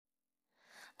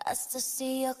I still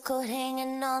see your coat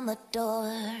hanging on the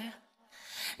door.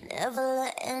 Never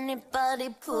let anybody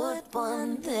put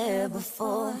one there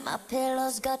before. My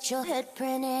pillow's got your head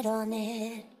printed on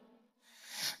it.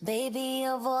 Baby,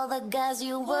 of all the guys,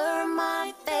 you were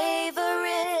my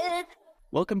favorite.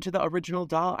 Welcome to the Original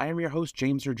Doll. I am your host,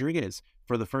 James Rodriguez.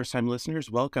 For the first-time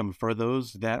listeners, welcome. For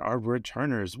those that are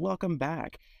returners, welcome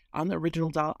back. On the Original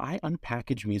Doll, I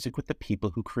unpackage music with the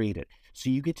people who create it, so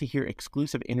you get to hear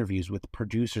exclusive interviews with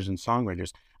producers and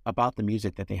songwriters about the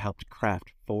music that they helped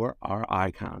craft for our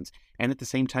icons. And at the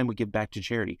same time, we give back to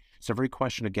charity. So every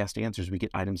question a guest answers, we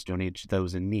get items donated to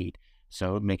those in need.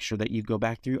 So make sure that you go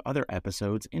back through other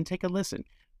episodes and take a listen.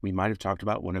 We might have talked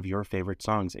about one of your favorite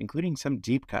songs, including some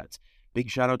deep cuts. Big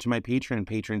shout out to my Patreon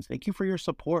patrons. Thank you for your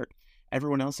support.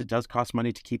 Everyone else, it does cost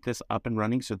money to keep this up and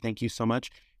running, so thank you so much.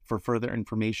 For further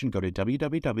information, go to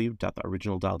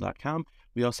www.theoriginaldoll.com.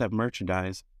 We also have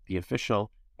merchandise, the official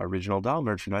Original Doll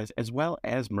merchandise, as well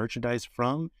as merchandise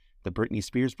from the Britney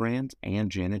Spears brand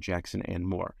and Janet Jackson and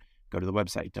more. Go to the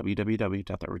website,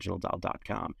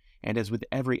 www.theoriginaldoll.com. And as with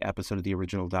every episode of The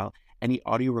Original Doll, any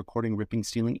audio recording, ripping,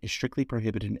 stealing is strictly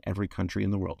prohibited in every country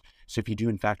in the world. So if you do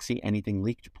in fact see anything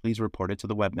leaked, please report it to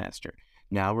the webmaster.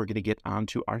 Now we're going to get on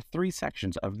to our three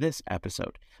sections of this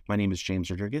episode. My name is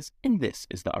James Rodriguez, and this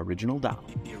is The Original Doll.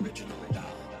 The Original Doll.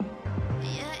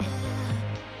 Yeah.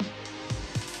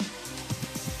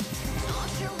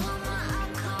 Don't you want my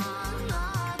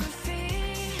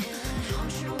iconography?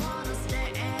 Don't you wanna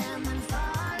stay and then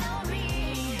follow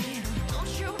me?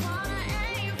 Don't you wanna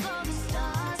aim for the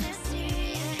stars and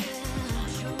see?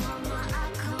 Don't you want my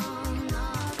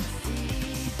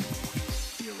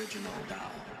iconography? The Original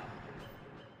Doll.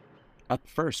 Up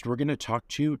first, we're going to talk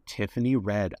to Tiffany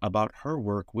Red about her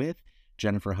work with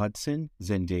Jennifer Hudson,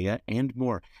 Zendaya, and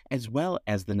more, as well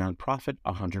as the nonprofit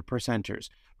 100%ers.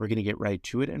 We're going to get right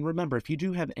to it. And remember, if you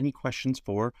do have any questions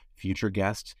for future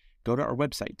guests, go to our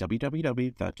website,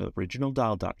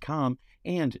 www.theoriginaldoll.com.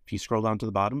 And if you scroll down to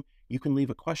the bottom, you can leave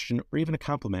a question or even a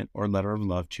compliment or letter of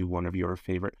love to one of your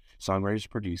favorite songwriters,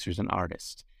 producers, and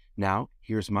artists. Now,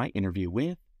 here's my interview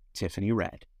with Tiffany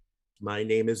Red. My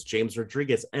name is James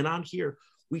Rodriguez, and on here,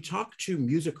 we talk to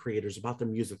music creators about their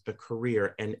music, the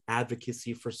career, and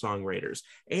advocacy for songwriters.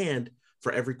 And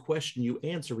for every question you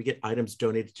answer, we get items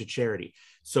donated to charity.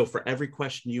 So for every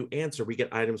question you answer, we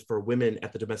get items for women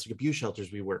at the domestic abuse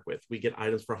shelters we work with. We get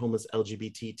items for homeless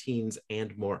LGBT teens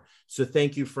and more. So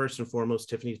thank you first and foremost,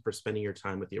 Tiffany, for spending your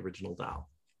time with The Original Doll.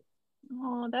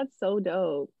 Oh, that's so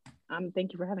dope.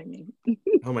 Thank you for having me.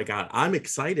 Oh my God, I'm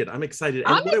excited. I'm excited.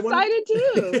 And I'm excited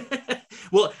too.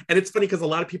 Well, and it's funny because a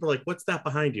lot of people are like, what's that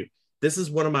behind you? This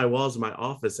is one of my walls in my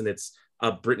office, and it's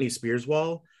a Britney Spears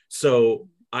wall. So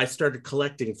I started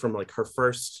collecting from like her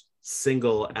first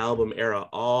single album era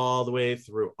all the way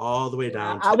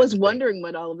down. I was wondering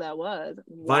what all of that was.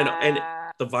 Vinyl. Wow. And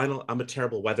the vinyl, I'm a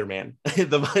terrible weatherman.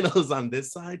 The vinyl is on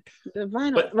this side. The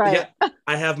vinyl, but, right. Yeah,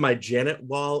 I have my Janet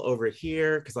wall over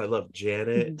here because I love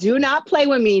Janet. Do not play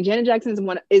with me. Janet Jackson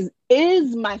is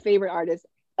my favorite artist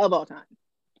of all time.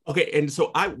 Okay, and so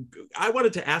I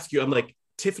wanted to ask you, I'm like,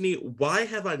 Tiffany, why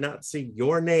have I not seen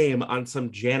your name on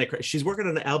some Janet? She's working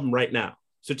on an album right now.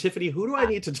 So Tiffany, who do I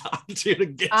need to talk to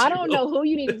get I don't know who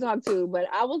you need to talk to, but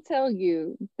I will tell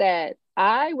you that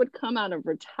I would come out of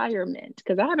retirement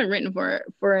because I haven't written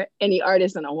for any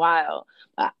artist in a while.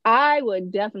 I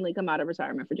would definitely come out of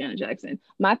retirement for Janet Jackson.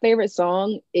 My favorite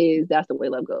song is "That's the Way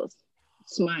Love Goes."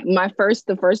 It's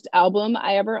the first album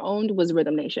I ever owned was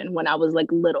Rhythm Nation when I was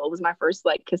like little. It was my first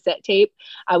like cassette tape.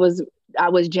 I was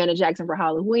Janet Jackson for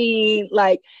Halloween.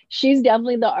 Like, she's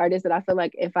definitely the artist that I feel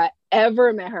like if I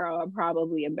ever met her, I would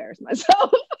probably embarrass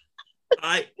myself.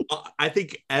 I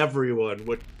think everyone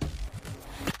would.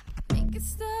 Make it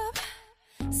stop.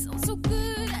 Sounds so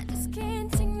good, I just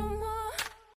can't take no more.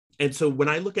 And so when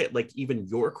I look at like even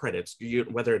your credits,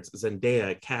 whether it's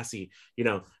Zendaya, Cassie,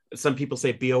 some people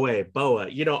say BOA,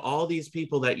 all these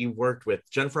people that you worked with,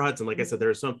 Jennifer Hudson, like I said, there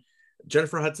are some.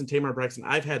 Jennifer Hudson, Tamar Braxton,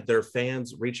 I've had their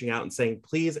fans reaching out and saying,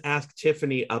 please ask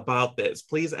Tiffany about this.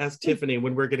 Please ask Tiffany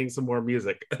when we're getting some more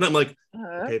music. And I'm like,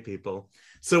 okay, people.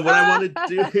 So what I want to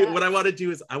do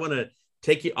is I want to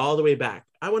take you all the way back.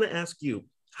 I want to ask you,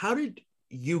 how did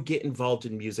you get involved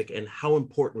in music and how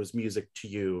important was music to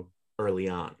you early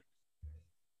on?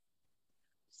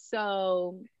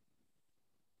 So,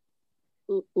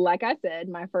 like I said,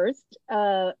 my first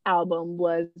album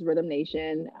was Rhythm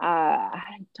Nation.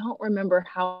 I don't remember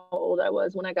how old I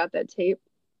was when I got that tape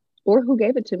or who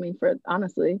gave it to me,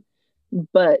 honestly.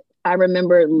 But I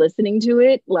remember listening to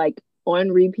it like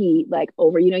on repeat, like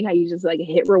over, how you just like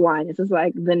hit rewind. This is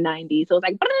like the 90s. So it's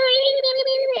like,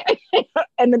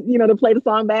 and then, to play the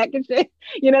song back and shit.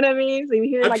 You know what I mean? So you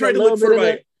hear I'm like a trying to little look bit for of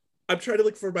my the. I'm trying to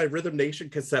look for my Rhythm Nation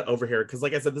cassette over here because,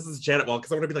 like I said, this is Janet Wall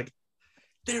because I want to be like,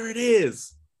 there it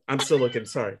is. I'm still looking.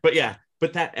 Sorry, but yeah,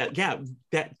 but that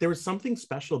there was something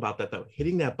special about that though.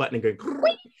 Hitting that button and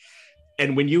going,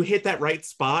 and when you hit that right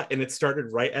spot and it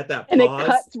started right at that And it pause.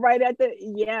 cuts right at the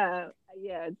yeah.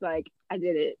 It's like I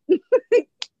did it.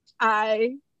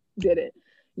 I did it.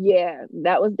 Yeah,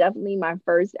 that was definitely my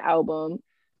first album.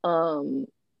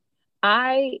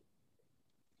 I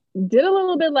did a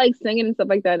little bit like singing and stuff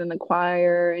like that in the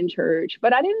choir in church,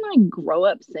 but I didn't like grow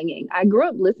up singing. I grew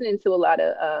up listening to a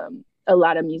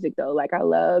lot of music though. Like I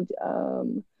loved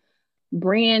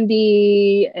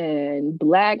Brandy and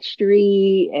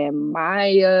Blackstreet and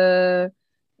Maya,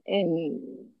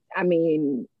 and I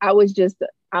mean,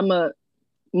 I'm a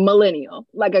millennial,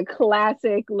 like a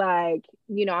classic, like,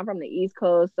 I'm from the East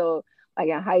Coast. So like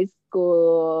in high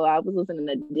school, I was listening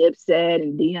to Dipset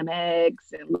and DMX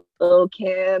and Lil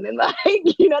Kim and like,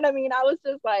 you know what I mean? I was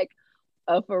just like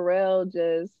a Pharrell,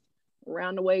 just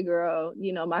round the way girl.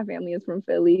 My family is from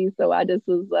Philly. So I just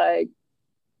was like,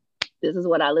 this is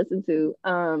what I listen to.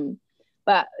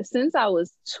 But since I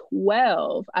was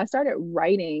 12, I started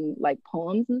writing like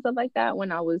poems and stuff like that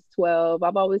when I was 12.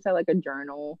 I've always had like a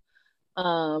journal.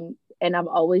 And I've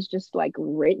always just like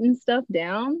written stuff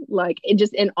down, like it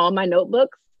just in all my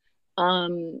notebooks.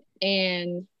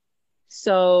 And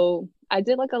so I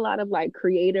did like a lot of like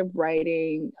creative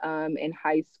writing in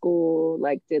high school,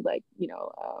 like did like,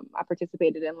 I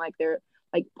participated in like their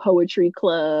like poetry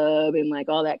club and like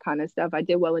all that kind of stuff. I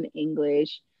did well in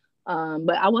English.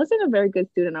 But I wasn't a very good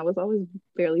student. I was always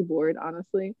fairly bored,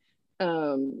 honestly,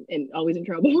 and always in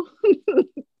trouble.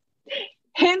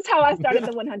 Hence how I started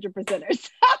the 100 percenters.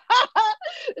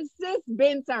 Sis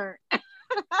been turned. I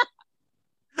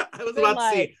was about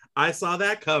to say, I saw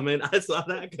that coming.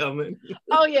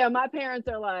 Oh yeah, my parents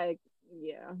are like,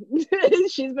 yeah,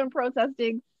 she's been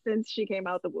protesting since she came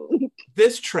out the womb.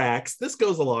 This tracks. This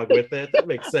goes along with it. That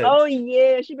makes sense. Oh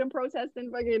yeah, she's been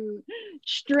protesting fucking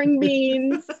string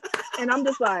beans, and I'm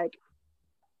just like,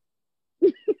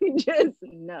 just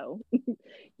no.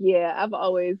 Yeah, I've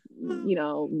always,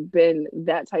 been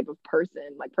that type of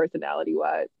person, like personality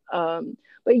wise.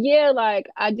 But yeah, like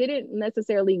I didn't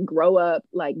necessarily grow up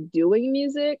like doing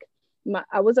music.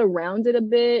 I was around it a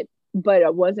bit, but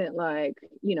it wasn't like,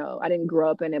 I didn't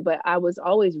grow up in it, but I was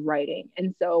always writing.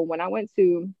 And so when I went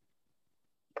to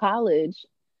college,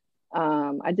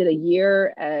 I did a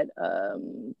year at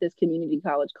this community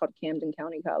college called Camden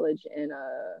County College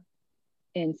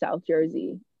in South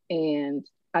Jersey. And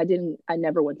I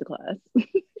never went to class.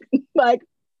 Like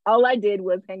all I did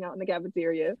was hang out in the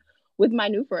cafeteria with my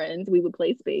new friends. We would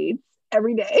play spades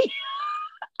every day.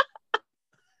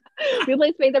 We would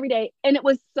play spades every day. And it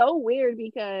was so weird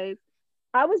because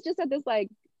I was just at this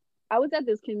I was at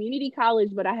this community college,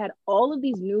 but I had all of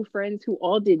these new friends who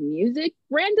all did music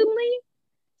randomly.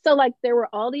 So like there were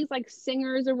all these like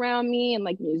singers around me and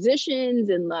like musicians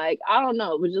and like, I don't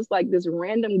know, it was just like this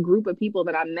random group of people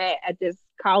that I met at this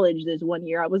college this one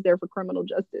year. I was there for criminal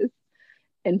justice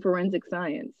and forensic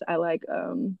science. I like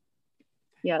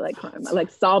I like crime. I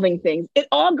like solving things. It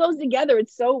all goes together.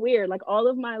 It's so weird. Like all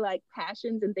of my like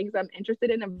passions and things I'm interested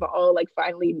in have all like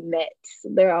finally met.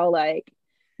 They're all like,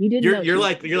 you didn't know. You're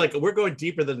like we're going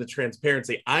deeper than the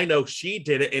transparency. I know she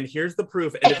did it, and here's the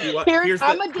proof. And if you want, here's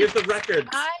the record.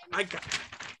 I got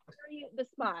the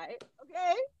spy.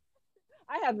 Okay,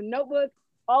 I have notebooks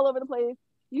all over the place.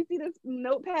 You see this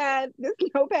notepad? This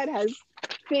notepad has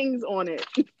things on it.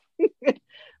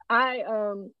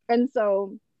 And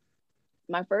so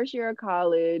my first year of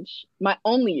college, my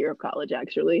only year of college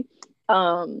actually,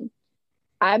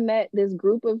 I met this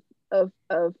group of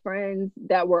friends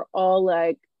that were all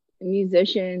like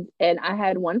musicians, and I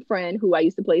had one friend who I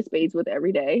used to play spades with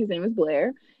every day. His name is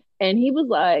Blair, and he was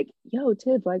like, yo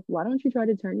Tiff, like why don't you try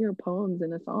to turn your poems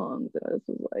into songs? And I was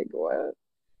like, what?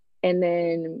 And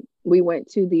then we went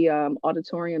to the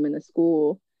auditorium in the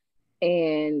school,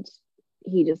 and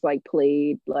he just like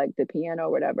played like the piano or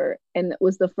whatever, and it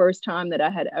was the first time that I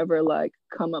had ever like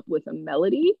come up with a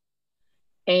melody.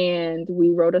 And we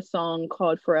wrote a song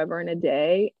called Forever and a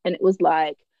Day, and it was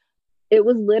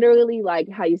literally like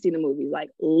how you see in the movies, like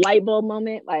light bulb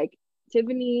moment. Like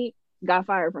Tiffany got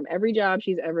fired from every job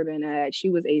she's ever been at.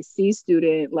 She was a C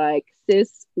student. Like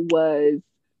sis was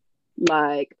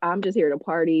like, I'm just here to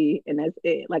party and that's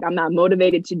it. Like I'm not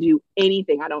motivated to do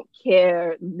anything. I don't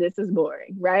care. This is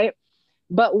boring, right?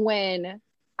 But when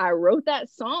I wrote that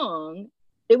song,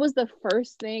 it was the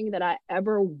first thing that I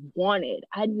ever wanted.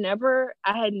 I had never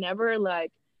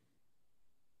like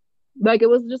Like it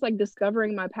was just like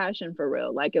discovering my passion for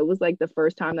real. Like it was like the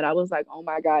first time that I was like, oh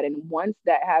my God. And once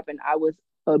that happened, I was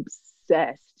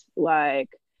obsessed. Like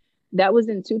that was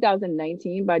in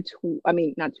 2019 I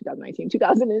mean, not 2019,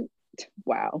 2000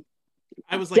 wow.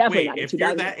 I was like, Definitely wait, not in if you're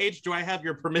 2000. that age, do I have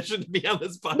your permission to be on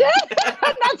this podcast?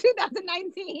 Not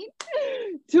 2019.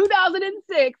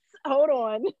 2006. Hold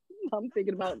on. I'm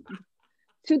thinking about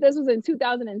this was in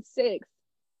 2006.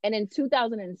 And in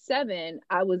 2007,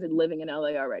 I was living in LA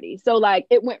already. So like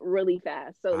it went really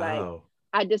fast. So like Wow.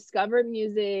 I discovered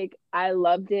music, I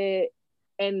loved it,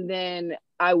 and then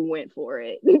I went for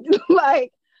it.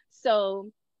 Like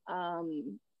so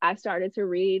I started to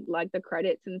read like the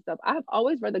credits and stuff. I've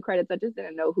always read the credits. I just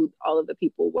didn't know who all of the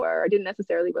people were. I didn't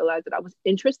necessarily realize that I was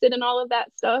interested in all of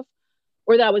that stuff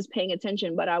or that I was paying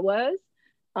attention, but I was.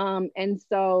 And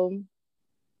so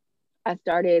I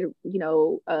started,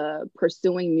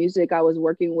 pursuing music. I was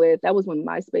working with, that was when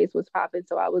MySpace was popping.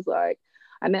 So I was like,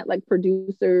 I met like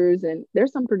producers, and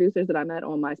there's some producers that I met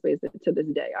on MySpace that to this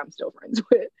day I'm still friends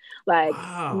with. Like,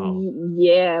 Wow.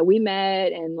 yeah, we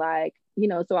met, and like,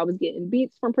 so I was getting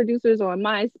beats from producers on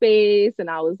MySpace, and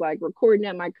I was like recording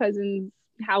at my cousin's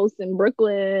house in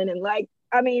Brooklyn. And like,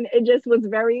 I mean, it just was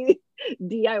very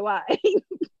DIY.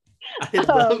 I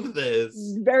love this.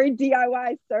 Very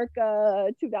DIY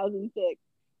circa 2006.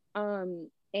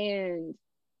 And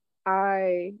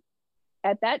I,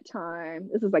 at that time,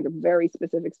 this is like a very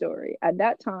specific story. At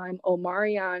that time,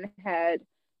 Omarion had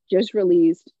just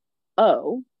released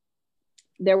Oh.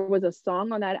 There was a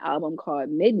song on that album called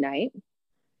Midnight.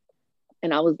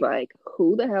 And I was like,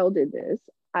 who the hell did this?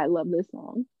 I love this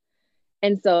song.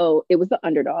 And so it was the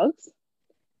Underdogs.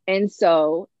 And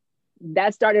so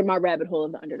that started my rabbit hole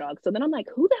of the Underdogs. So then I'm like,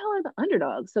 who the hell are the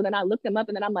Underdogs? So then I looked them up,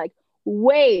 and then I'm like,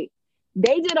 wait,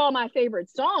 they did all my favorite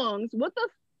songs. What the,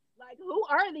 like, who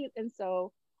are these? And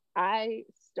so I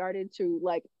started to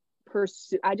like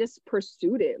I just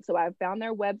pursued it. So I found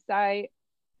their website,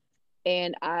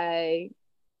 and I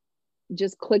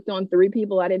just clicked on 3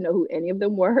 people. I didn't know who any of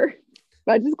them were.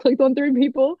 I just clicked on 3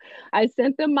 people. I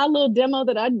sent them my little demo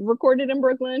that I recorded in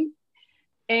Brooklyn,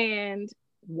 and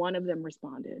one of them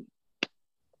responded.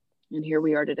 And here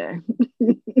we are today.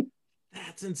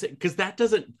 That's insane. Because that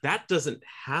doesn't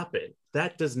happen.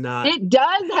 That does not. It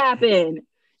does happen.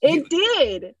 You, It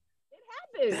did. It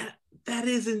happened. that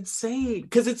is insane.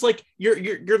 Because it's like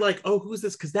you're like, oh, who's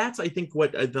this? Because that's, I think,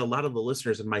 what a lot of the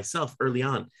listeners and myself early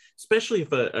on, especially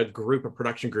if a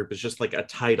production group is just like a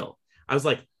title. I was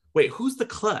like, wait, who's the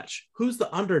clutch? Who's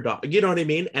the underdog? You know what I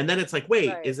mean? And then it's like, wait,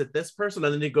 Right. is it this person?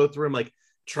 And then you go through and like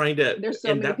trying to. There's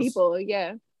so many people.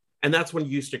 Yeah. And that's when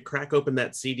you used to crack open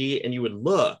that CD and you would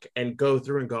look and go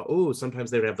through and go, oh, sometimes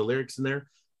they would have the lyrics in there.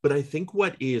 But I think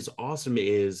what is awesome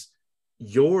is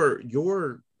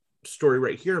your story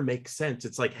right here makes sense.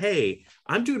 It's like, hey,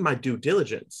 I'm doing my due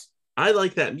diligence. I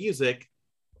like that music.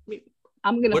 I mean,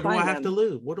 I'm gonna what do I find have to them.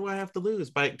 lose? What do I have to lose?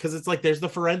 Because it's like there's the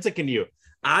forensic in you.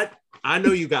 I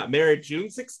know you got married June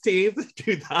 16th,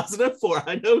 2004.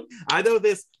 I know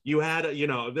this. You had,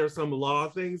 there's some law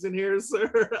things in here,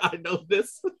 sir. I know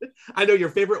this. I know your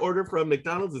favorite order from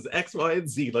McDonald's is X, Y, and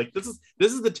Z. Like this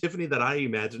is the Tiffany that I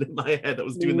imagined in my head that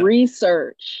was doing that.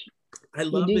 Research. I You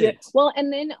love do your it. well,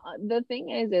 and then the thing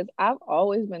is I've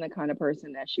always been the kind of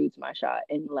person that shoots my shot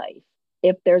in life.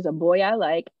 If there's a boy I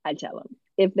like, I tell him.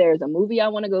 If there's a movie I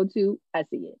want to go to, I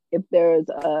see it. If there's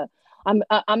I'm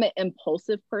an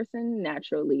impulsive person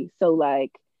naturally, so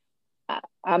like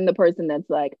I'm the person that's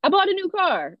like, I bought a new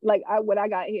car. Like when I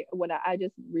got here, I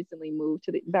just recently moved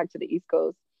back to the East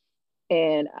Coast,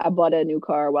 and I bought a new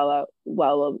car while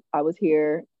I was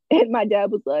here, and my dad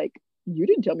was like, "You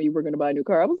didn't tell me you were going to buy a new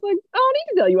car." I was like, "I don't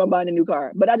need to tell you I'm buying a new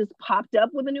car," but I just popped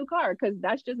up with a new car because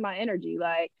that's just my energy.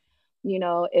 Like,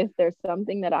 if there's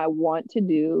something that I want to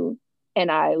do,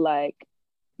 and I like,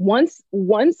 once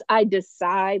I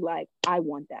decide like I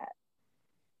want that,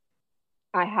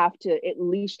 I have to at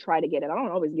least try to get it. I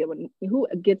don't always get who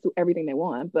gets everything they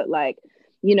want, but like,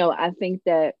 I think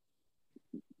that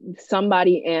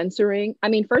somebody answering, I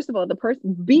mean, first of all,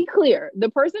 be clear, the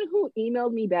person who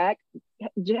emailed me back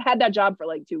had that job for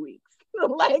like 2 weeks.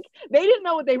 Like they didn't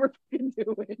know what they were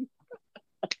doing.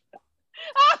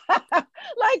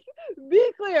 Like,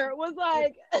 be clear, it was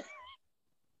like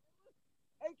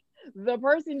the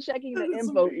person checking the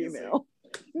info email.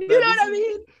 You know what I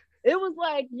mean? It was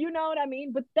like, you know what I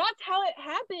mean? But that's how it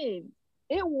happened.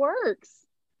 It works.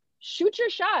 Shoot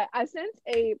your shot.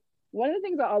 One of the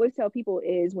things I always tell people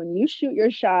is when you shoot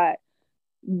your shot,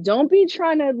 don't be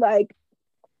trying to like,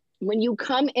 when you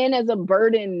come in as a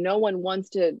burden, no one wants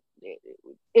to.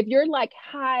 If you're like,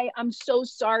 hi, I'm so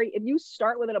sorry. If you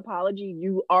start with an apology,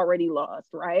 you already lost,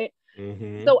 right?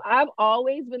 Mm-hmm. So I've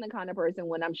always been the kind of person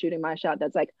when I'm shooting my shot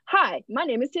that's like, hi, my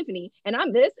name is Tiffany, and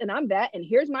I'm this and I'm that, and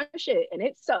here's my shit, and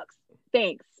it sucks.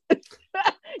 Thanks.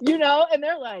 And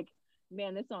they're like,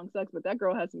 man, this song sucks, but that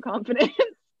girl has some confidence.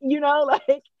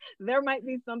 Like there might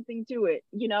be something to it.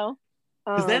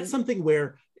 Because that's something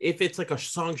where if it's like a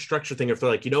song structure thing, if they're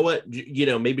like, you know what,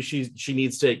 maybe she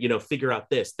needs to, figure out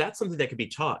this, that's something that could be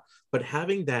taught. But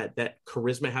having that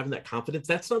charisma, having that confidence,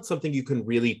 that's not something you can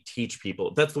really teach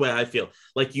people. That's the way I feel.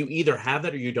 Like you either have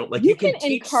that or you don't. Like you can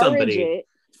teach encourage somebody. it.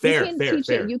 Fair, You can fair, teach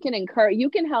fair. it. You can encourage. You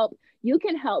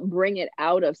can help bring it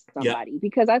out of somebody,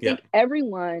 because I think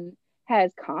everyone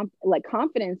has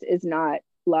confidence is not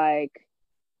like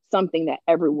something that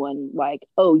everyone like,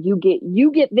 oh, you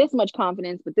get this much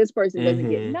confidence, but this person doesn't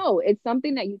get. Mm-hmm. No, it's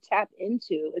something that you tap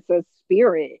into. It's a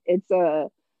spirit.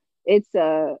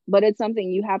 But it's something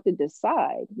you have to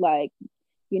decide. Like,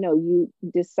 you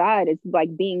decide. It's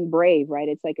like being brave, right?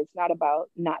 It's like, it's not about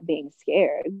not being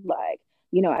scared. Like,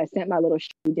 I sent my little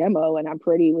demo and I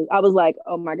was like,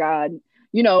 oh my God,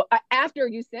 after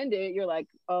you send it, you're like,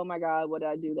 oh my God, what did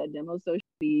I do? That demo so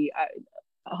shitty.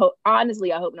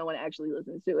 Honestly, I hope no one actually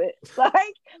listens to it. Like,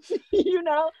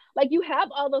 like you have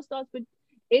all those thoughts, but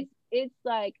it's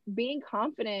like being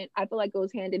confident, I feel like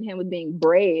goes hand in hand with being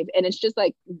brave. And it's just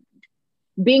like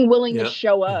being willing to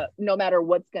show up no matter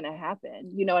what's going to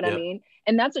happen. You know what I mean?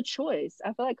 And that's a choice.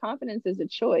 I feel like confidence is a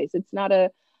choice. It's not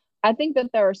I think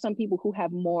that there are some people who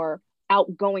have more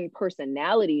outgoing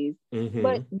personalities, Mm-hmm.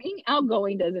 but being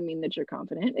outgoing doesn't mean that you're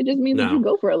confident. It just means that No. you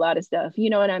go for a lot of stuff. You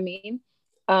know what I mean?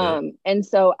 And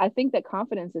so I think that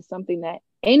confidence is something that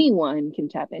anyone can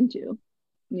tap into.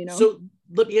 So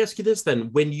let me ask you this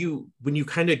then: when you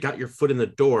kind of got your foot in the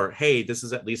door, hey, this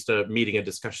is at least a meeting, a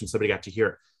discussion, somebody got to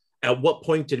hear. At what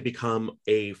point did it become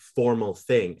a formal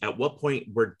thing? At what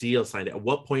point were deals signed? At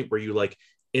what point were you like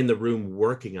in the room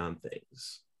working on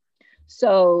things?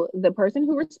 So the person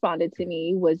who responded to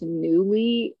me was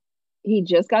he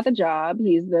just got the job.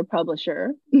 He's the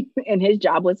publisher, and his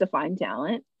job was to find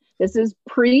talent. This is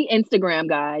pre-Instagram,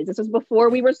 guys. This was before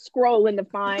we were scrolling to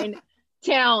find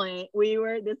talent.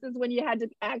 This is when you had to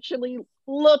actually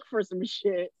look for some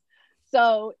shit.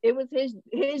 So it was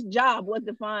his job was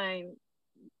to find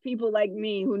people like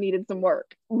me who needed some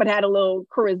work, but had a little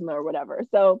charisma or whatever.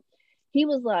 So he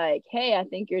was like, hey, I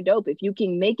think you're dope. If you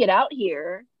can make it out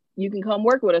here, you can come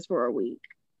work with us for a week.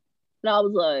 And I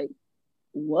was like,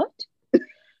 what?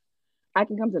 I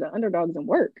can come to the Underdogs and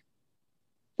work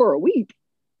for a week?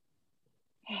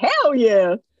 Hell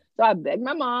yeah. So I begged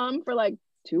my mom for like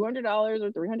 $200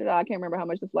 or $300. I can't remember how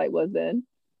much the flight was then.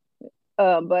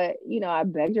 But I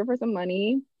begged her for some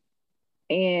money,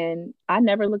 and I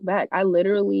never looked back. I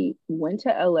literally went to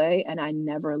LA and I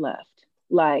never left.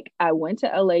 Like, I went to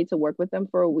LA to work with them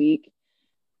for a week.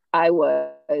 I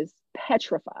was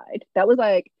petrified. That was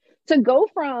like, to go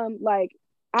from like,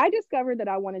 I discovered that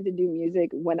I wanted to do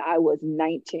music when I was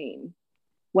 19.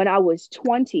 When I was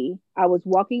 20, I was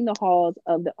walking the halls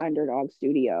of the Underdog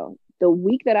studio. The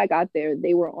week that I got there,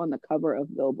 they were on the cover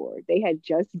of Billboard. They had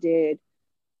just did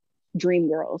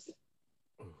Dreamgirls.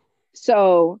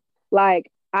 So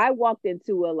like, I walked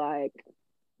into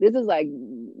this is like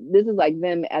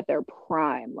them at their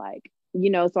prime, like,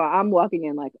 so I'm walking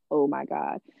in like, oh my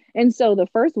God. And so the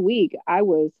first week I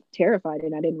was terrified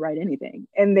and I didn't write anything.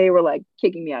 And they were like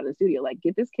kicking me out of the studio, like,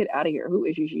 get this kid out of here. Who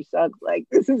is she? She sucks. Like,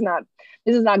 this is not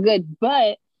good.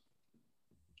 But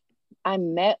I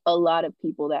met a lot of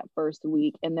people that first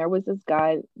week. And there was this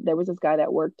guy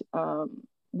that worked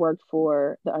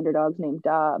for the Underdogs named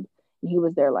Dob. And he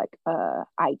was their like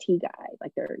IT guy,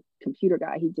 like their computer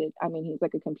guy. He's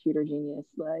like a computer genius.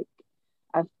 Like,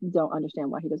 I don't understand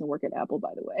why he doesn't work at Apple,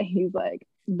 by the way. He's like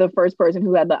the first person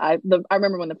who had I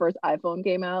remember when the first iPhone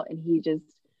came out, and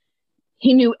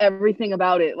he knew everything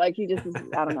about it. Like, he just is,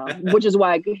 I don't know, which is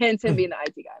why, hence him being the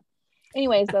IT guy.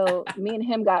 Anyway, so me and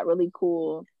him got really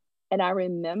cool. And I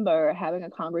remember having a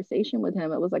conversation with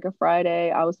him. It was like a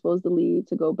Friday. I was supposed to leave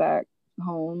to go back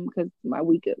home because my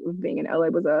week of being in LA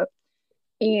was up.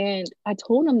 And I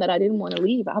told him that I didn't want to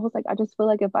leave. I was like, I just feel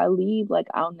like if I leave, like,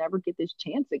 I'll never get this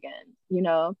chance again,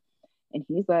 And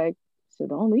he's like, so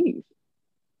don't leave.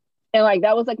 And like,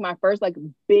 that was like my first like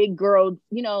big girl,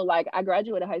 like, I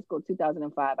graduated high school in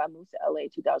 2005. I moved to LA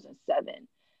 2007.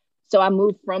 So I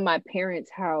moved from my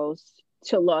parents' house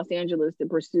to Los Angeles to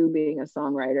pursue being a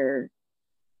songwriter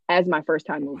as my first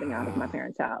time moving out of my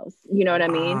parents' house. You know what I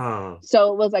mean?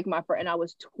 So it was like and I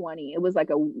was 20. It was like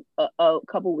a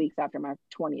couple weeks after my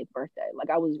 20th birthday. Like,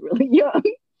 I was really young,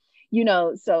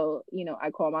 So, I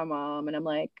called my mom and I'm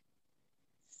like,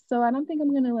 so I don't think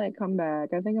I'm gonna like come back.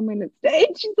 I think I'm gonna stay.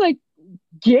 And she's like,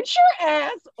 get your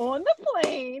ass on the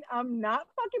plane. I'm not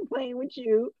fucking playing with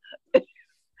you.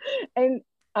 And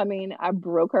I mean, I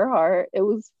broke her heart. It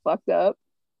was fucked up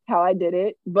how I did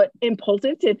it. But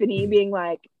impulsive Tiffany being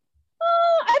like,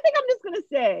 oh, I think I'm just gonna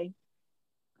stay.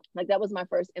 Like that was my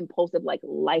first impulsive like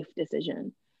life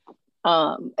decision.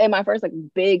 And my first like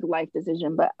big life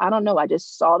decision. But I don't know. I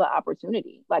just saw the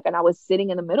opportunity. Like, and I was sitting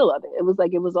in the middle of it. It was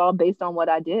like it was all based on what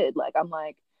I did. Like I'm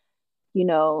like, you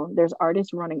know, there's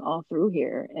artists running all through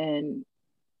here, and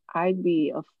I'd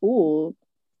be a fool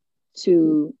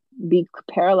to be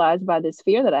paralyzed by this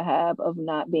fear that I have of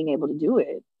not being able to do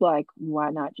it. Like,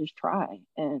 why not just try?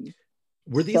 And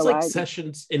were these so like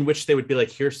sessions in which they would be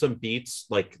like, here's some beats,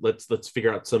 like let's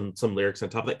figure out some lyrics on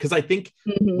top of that? Because I think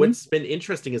what's been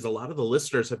interesting is a lot of the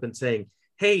listeners have been saying,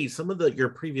 hey, some of your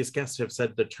previous guests have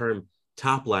said the term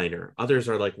top liner. Others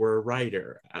are like, we're a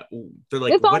writer. They're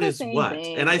like, what is what?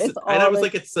 Thing. And I was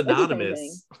like, it's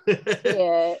synonymous.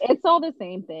 Yeah, it's all the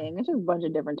same thing. It's just a bunch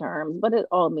of different terms, but it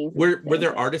all means were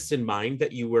there artists in mind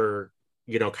that you were,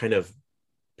 you know, kind of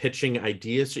pitching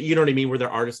ideas? You know what I mean? Were there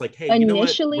artists like, hey,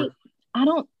 initially, you know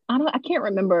what? I can't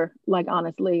remember, like,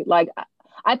 honestly. Like,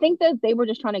 I think that they were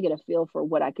just trying to get a feel for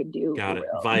what I could do. Got it.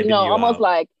 Real. Vibing you know, you almost out.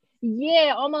 like,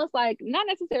 yeah, almost like not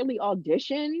necessarily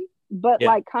audition, but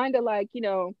like kind of like, you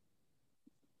know,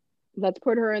 let's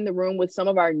put her in the room with some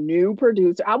of our new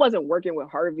producers. I wasn't working with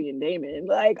Harvey and Damon.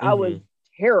 Like I was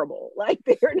terrible. Like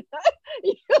they're not,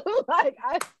 you know, like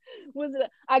I wasn't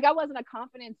a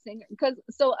confident singer because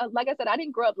like I said, I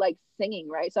didn't grow up like singing,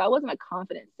 right? So I wasn't a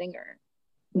confident singer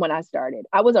when I started.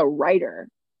 I was a writer.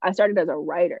 I started as a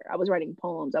writer. I was writing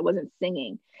poems. I wasn't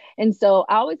singing. And so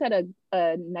I always had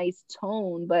a nice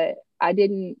tone, but I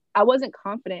wasn't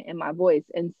confident in my voice.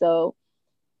 And so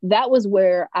that was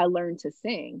where I learned to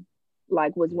sing,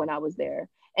 like was when I was there.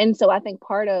 And so I think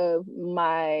part of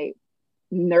my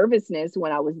nervousness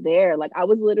when I was there, like I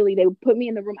was literally, they put me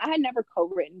in the room. I had never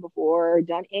co-written before or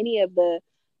done any of the,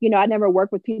 you know, I never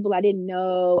worked with people I didn't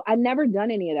know. I'd never done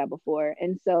any of that before.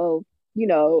 And so, you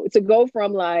know, to go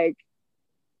from like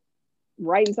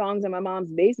writing songs in my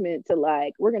mom's basement to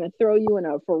like, we're going to throw you in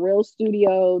a for real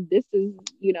studio. This is,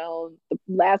 you know, the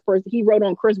last person he wrote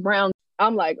on Chris Brown.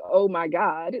 I'm like, oh my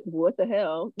God, what the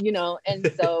hell? You know?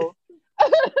 And so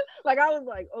like, I was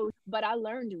like, oh, but I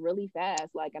learned really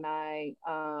fast. Like, and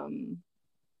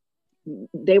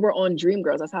they were on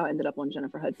Dreamgirls. That's how I ended up on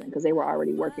Jennifer Hudson, because they were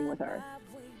already working with her.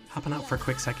 Hopping out for a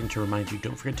quick second to remind you,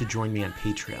 don't forget to join me on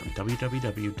Patreon,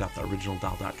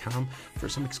 www.theoriginaldoll.com, for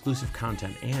some exclusive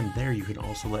content. And there you can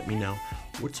also let me know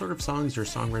what sort of songs or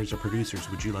songwriters or producers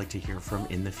would you like to hear from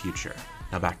in the future.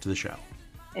 Now back to the show.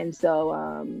 And so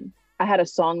I had a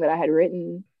song that I had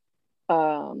written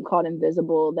called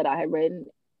Invisible that I had written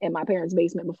in my parents'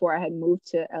 basement before I had moved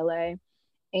to LA.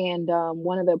 And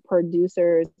one of the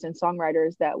producers and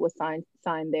songwriters that was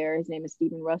signed there, his name is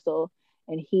Stephen Russell.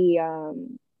 And he,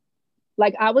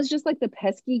 like, I was just like the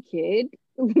pesky kid,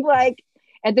 like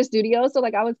at the studio. So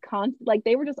like I was like,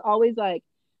 they were just always like,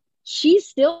 she's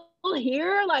still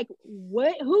here. Like,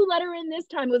 what, who let her in this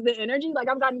time? Was the energy? Like,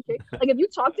 I've gotten kicked. Like, if you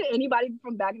talk to anybody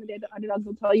from back in the day, the underdogs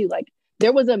will tell you, like,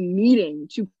 there was a meeting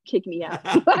to kick me out.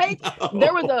 Like,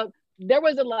 there was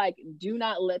a like, do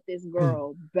not let this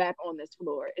girl back on this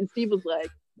floor. And Steve was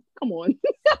like, come on. And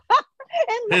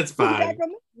it's fine.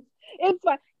 It's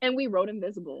fine. And we wrote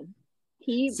Invisible.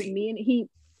 So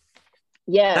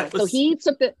he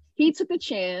took the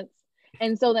chance.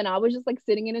 And so then I was just like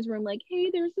sitting in his room like,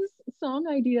 hey, there's this song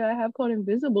idea I have called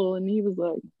Invisible. And he was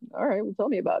like, all right, well, tell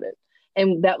me about it.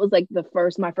 And that was like my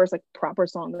first like proper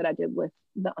song that I did with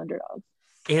the Underdogs.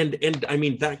 And I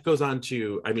mean, that goes on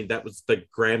to, I mean, that was the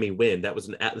Grammy win. That was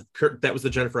the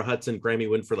Jennifer Hudson Grammy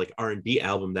win for like R&B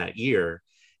album that year.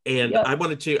 And yep. I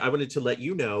wanted to let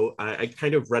you know, I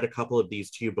kind of read a couple of these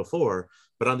to you before,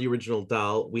 but on the Original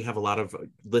Doll, we have a lot of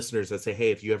listeners that say, hey,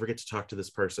 if you ever get to talk to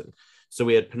this person. So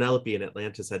we had Penelope in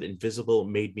Atlanta said, Invisible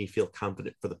made me feel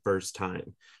confident for the first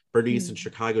time. Bernice in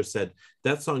Chicago said,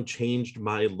 that song changed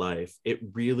my life. It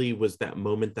really was that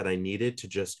moment that I needed to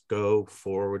just go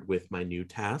forward with my new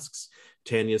tasks.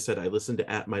 Tanya said, I listened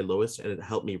to At My Lowest and it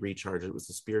helped me recharge. It was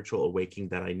the spiritual awakening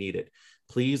that I needed.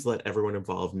 Please let everyone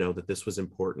involved know that this was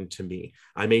important to me.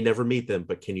 I may never meet them,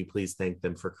 but can you please thank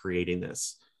them for creating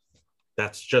this?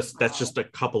 That's just a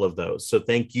couple of those. So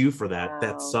thank you for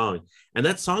that song. And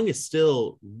that song is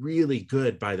still really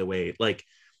good, by the way. Like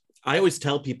I always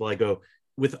tell people, I go,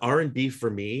 with R&B for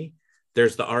me,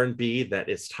 there's the R&B that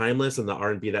is timeless and the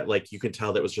R&B that like you can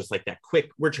tell that was just like that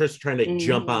quick, we're just trying to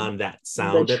jump on that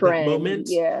sound at that moment.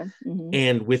 Yeah.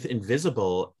 And with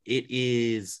Invisible, it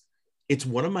is it's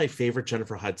one of my favorite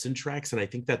Jennifer Hudson tracks, and I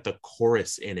think that the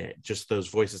chorus in it, just those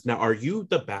voices. Now, are you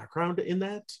the background in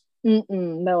that?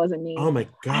 That wasn't me. Oh my I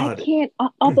God. can't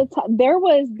off the top. There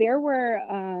were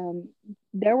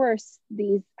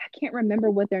these. I can't remember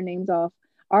what their names are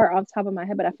off the top of my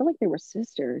head, but I feel like they were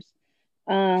sisters.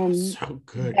 Oh, Um, so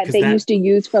good. that Because they that, used to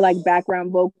use for like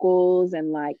background vocals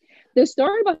and like the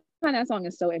story behind that song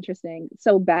is so interesting.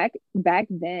 So back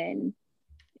then,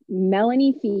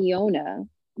 Melanie Fiona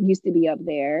used to be up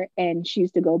there, and she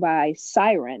used to go by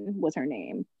Siren was her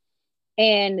name.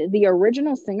 And the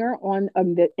original singer on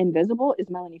Invisible is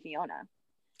Melanie Fiona.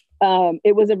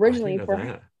 It was I didn't originally know for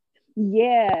that.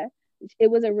 yeah, it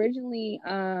was originally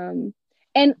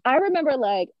and I remember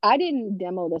like I didn't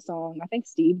demo the song. I think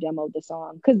Steve demoed the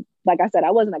song because like I said,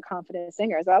 I wasn't a confident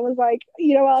singer. So I was like,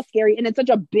 all scary. And it's such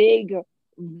a big,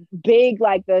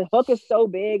 like the hook is so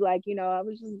big, like, I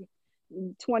was just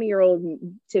 20-year-old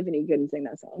Tiffany couldn't sing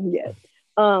that song yet.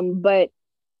 But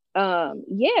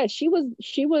yeah, she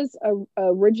was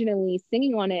originally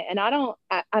singing on it, and I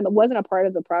wasn't a part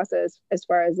of the process as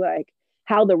far as like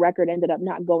how the record ended up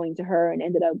not going to her and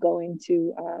ended up going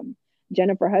to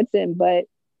Jennifer Hudson. But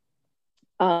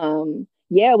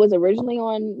yeah, it was originally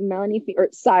on or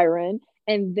Siren,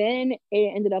 and then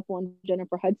it ended up on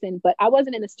Jennifer Hudson. But I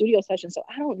wasn't in the studio session, so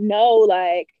I don't know.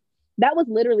 Like that was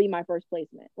literally my first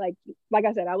placement. Like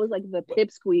I said, I was like the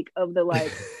pipsqueak of the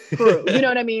like crew. You know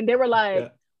what I mean? They were like, Yeah,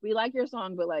 we like your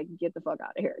song, but like get the fuck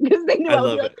out of here because they knew I I was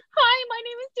love like, it. hi, my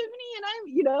name is Tiffany, and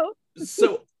I'm.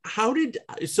 So how did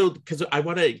because I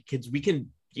want to because we can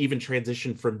even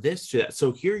transition from this to that.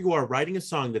 So here you are writing a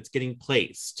song that's getting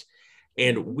placed,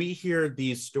 and we hear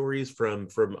these stories from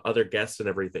other guests and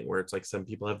everything where it's like some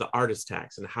people have the artist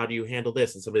tax and how do you handle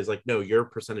this, and somebody's like, no, your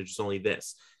percentage is only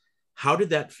this. How did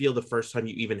that feel the first time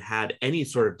you even had any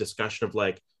sort of discussion of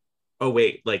like, oh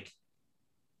wait, like,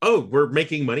 oh, we're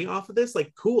making money off of this?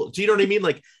 Like, cool. Do you know what I mean?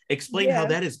 Like, explain how Yeah.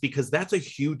 that is, because that's a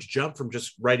huge jump from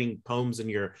just writing poems in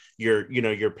your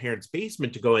parents'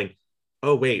 basement to going,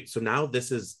 oh wait, so now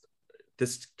this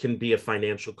can be a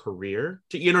financial career.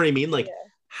 You know what I mean? Like, Yeah.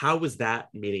 how was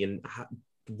that meeting, and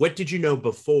what did you know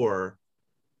before,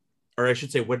 or I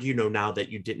should say, what do you know now that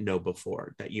you didn't know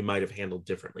before that you might have handled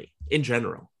differently in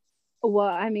general? Well,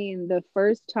 I mean, the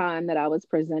first time that I was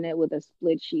presented with a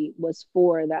split sheet was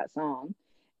for that song.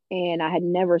 And I had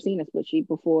never seen a split sheet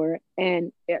before.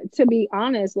 And to be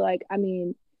honest, like, I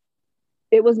mean,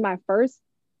 it was my first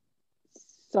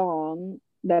song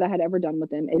that I had ever done with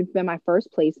them. It had been my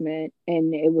first placement,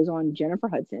 and it was on Jennifer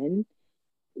Hudson.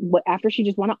 What after she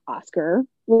just won an Oscar,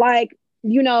 like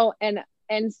and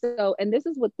this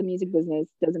is what the music business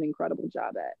does an incredible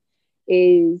job at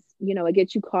is it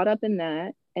gets you caught up in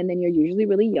that, and then you're usually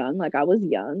really young, like I was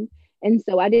young, and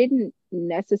so I didn't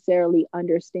necessarily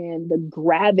understand the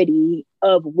gravity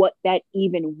of what that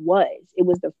even was. It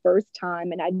was the first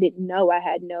time, and I didn't know. I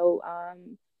had no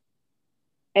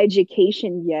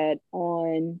education yet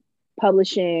on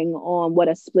publishing, on what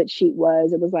a split sheet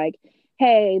was. It was like,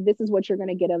 hey, this is what you're going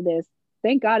to get of this.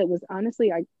 Thank God it was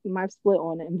honestly, my split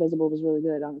on Invisible was really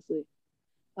good, honestly.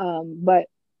 But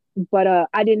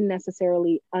I didn't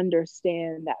necessarily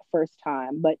understand that first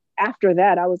time. But after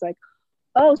that, I was like,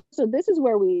 oh, so this is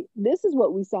what we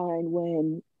signed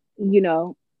when,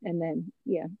 and then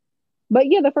yeah. But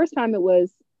yeah, the first time it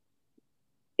was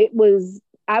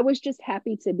I was just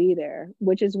happy to be there,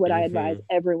 which is what I advise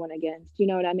Mm-hmm. everyone against. You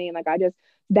know what I mean? Like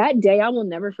that day I will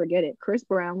never forget it. Chris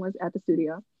Brown was at the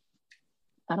studio.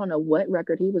 I don't know what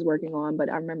record he was working on, but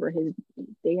I remember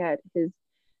they had his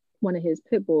one of his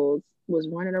pit bulls was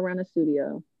running around the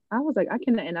studio. I was like, I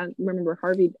can, and I remember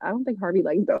Harvey. I don't think Harvey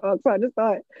likes dogs, so I just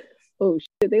thought, oh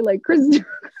shit, they like Chris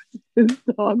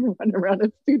dog running around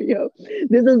the studio.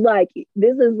 This is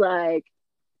like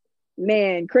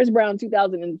man, Chris Brown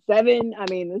 2007. I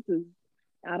mean, this is,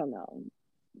 I don't know,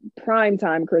 prime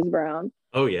time Chris Brown.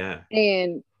 Oh yeah.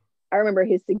 And I remember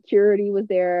his security was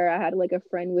there. I had like a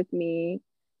friend with me,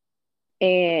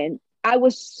 and I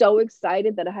was so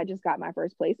excited that I had just got my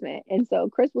first placement. And so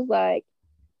Chris was like,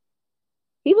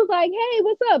 he was like, hey,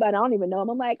 what's up? And I don't even know him.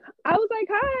 I was like,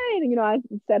 hi. And, I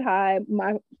said hi.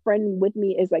 My friend with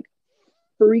me is like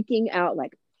freaking out,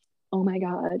 like, oh my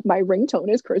God, my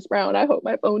ringtone is Chris Brown. I hope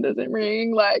my phone doesn't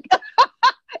ring. Like, it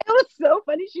was so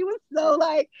funny. She was so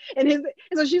like, and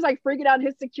so she's like freaking out.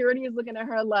 His security is looking at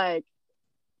her like,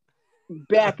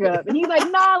 back up. And he's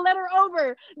like, nah, let her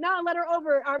over. Nah, let her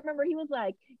over. I remember he was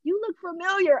like, you look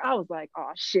familiar. I was like,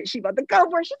 oh shit, she about to go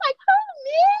for it. She's like, who,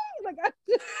 me?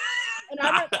 Like, and I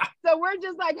remember, so we're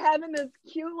just like having this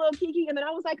cute little kiki. And then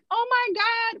I was like, oh my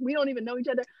God, we don't even know each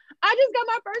other. I just got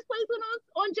my first placement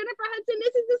on Jennifer Hudson.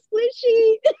 This is the split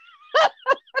sheet.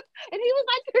 And he was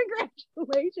like,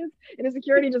 congratulations. And the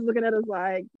security just looking at us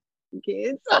like,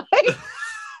 kids.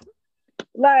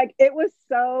 Like it was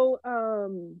so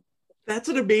That's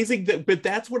an amazing thing, but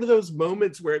that's one of those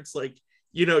moments where it's like,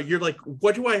 you're like,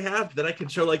 what do I have that I can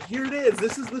show? Like, here it is.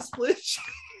 This is the split.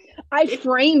 I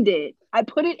framed it. I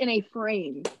put it in a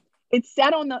frame. It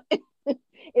sat on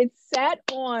it sat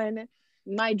on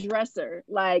my dresser.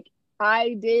 Like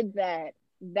I did that.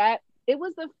 It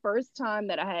was the first time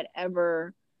that I had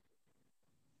ever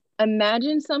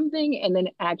imagined something and then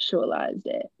actualized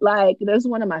it. Like that's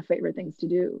one of my favorite things to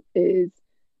do is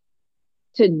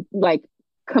to like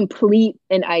complete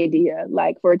an idea,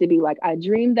 like for it to be like, I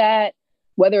dreamed that,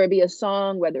 whether it be a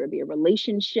song, whether it be a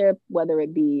relationship, whether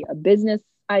it be a business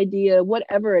idea,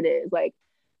 whatever it is. Like,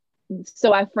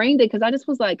 so I framed it because I just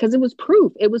was like, because it was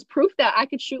proof. It was proof that I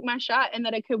could shoot my shot and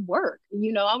that it could work.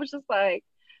 I was just like,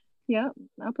 yeah,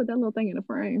 I'll put that little thing in a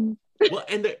frame. Well,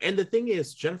 and the thing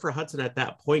is, Jennifer Hudson at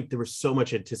that point, there was so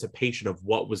much anticipation of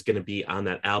what was going to be on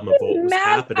that album, of what was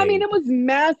happening. I mean, it was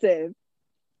massive.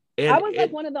 And I was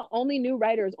like one of the only new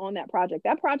writers on that project.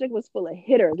 That project was full of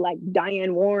hitters like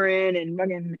Diane Warren and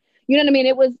fucking, you know what I mean?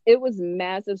 It was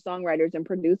massive songwriters and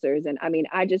producers. And I mean,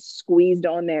 I just squeezed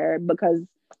on there because,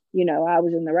 I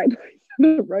was in the right place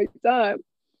at the right time.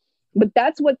 But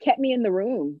that's what kept me in the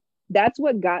room. That's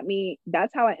what got me.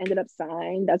 That's how I ended up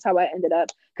signed. That's how I ended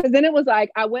up. Because then it was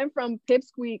like, I went from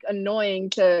pipsqueak annoying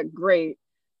to great.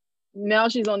 Now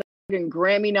she's on the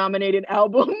Grammy nominated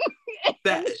album.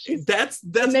 That's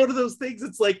one of those things.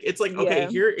 It's like okay,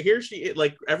 yeah. here she,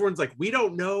 like, everyone's like, we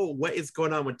don't know what is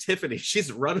going on with Tiffany.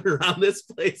 She's running around this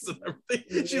place and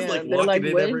everything. She's like walking like,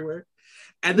 in everywhere.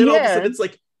 And then all of a sudden it's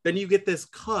like, then you get this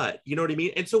cut, you know what I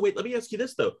mean? And so wait, let me ask you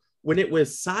this though. When it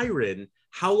was Siren,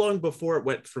 how long before it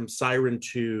went from Siren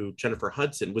to Jennifer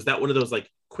Hudson? Was that one of those like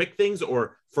quick things,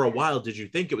 or for a while did you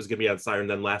think it was going to be on Siren,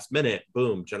 then last minute,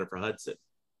 boom, Jennifer Hudson?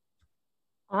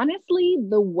 Honestly,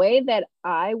 the way that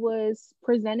I was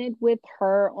presented with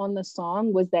her on the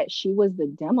song was that she was the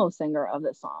demo singer of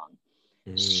the song.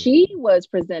 She was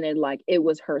presented like it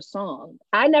was her song.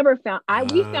 I never found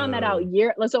we found that out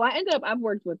so I've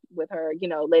worked with her,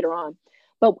 later on,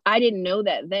 but I didn't know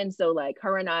that then. So like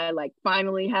her and I like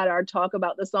finally had our talk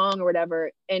about the song or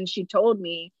whatever, and she told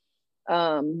me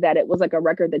that it was like a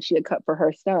record that she had cut for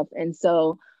her stuff. And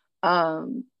so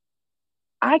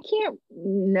I can't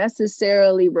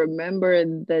necessarily remember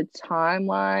the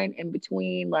timeline in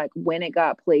between, like when it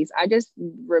got placed. I just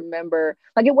remember,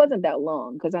 like, it wasn't that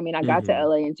long because I mean, I got to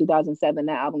LA in 2007.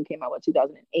 That album came out in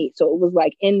 2008, so it was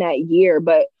like in that year.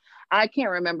 But I can't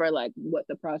remember like what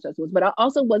the process was. But I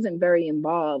also wasn't very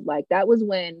involved. Like that was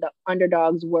when the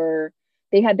Underdogs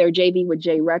they had their JV with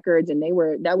J Records, and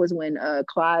that was when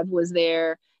Clive was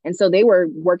there, and so they were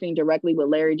working directly with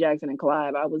Larry Jackson and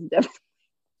Clive. I was definitely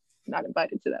not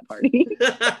invited to that party.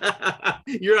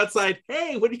 You're outside.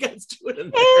 Hey, what are you guys doing in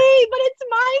there? Hey, but it's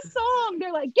my song.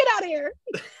 They're like, get out of here.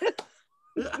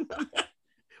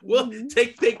 Well,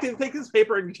 take this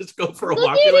paper and just go for a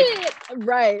walk. You're like,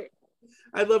 right.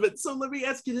 I love it. So let me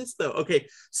ask you this though. Okay,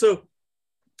 so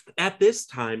at this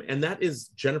time, and that is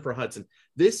Jennifer Hudson,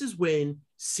 this is when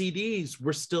CDs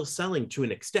were still selling to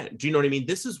an extent. Do you know what I mean?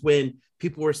 This is when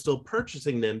people were still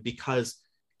purchasing them because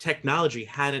technology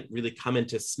hadn't really come in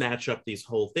to snatch up these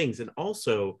whole things. And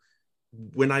also,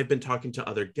 when I've been talking to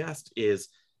other guests, is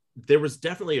there was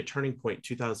definitely a turning point,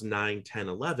 2009, 10,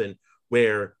 11,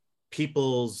 where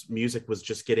people's music was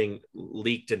just getting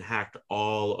leaked and hacked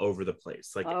all over the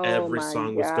place. Like every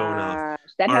song was going off.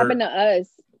 That happened to us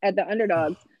at the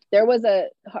Underdogs. There was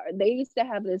they used to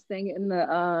have this thing in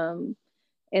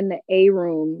the A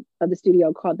room of the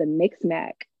studio called the Mix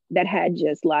Mac that had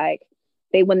just like,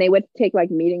 when they would take like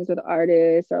meetings with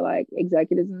artists or like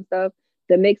executives and stuff,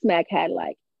 the Mix Mac had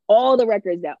like all the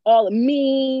records that all of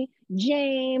me,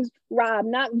 James, Rob,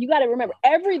 you got to remember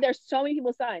there's so many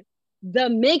people signed. The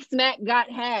Mix Mac got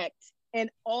hacked and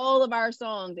all of our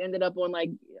songs ended up on like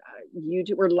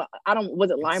YouTube or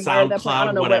was it LimeWire? SoundCloud, I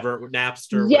don't know, whatever,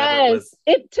 Napster, yes, whatever it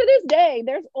was. To this day,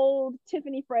 there's old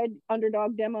Tiffany Fred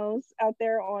Underdog demos out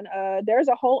there on, there's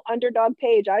a whole Underdog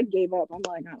page. I gave up. I'm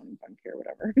like, I don't even care,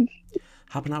 whatever.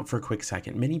 Hopping out for a quick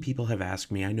second, many people have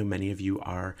asked me, I know many of you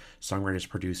are songwriters,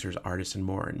 producers, artists, and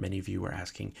more, and many of you are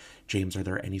asking, James, are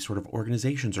there any sort of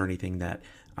organizations or anything that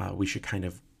we should kind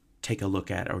of take a look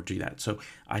at or do that? So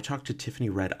I talked to Tiffany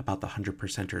Red about the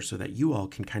 100%ers so that you all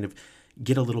can kind of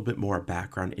get a little bit more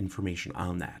background information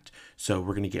on that. So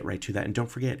we're going to get right to that. And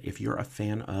don't forget, if you're a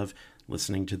fan of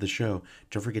listening to the show,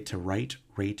 don't forget to write,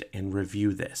 rate, and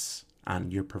review this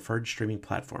on your preferred streaming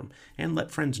platform and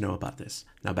let friends know about this.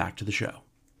 Now back to the show.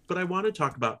 But I want to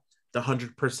talk about the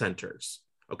 100%ers.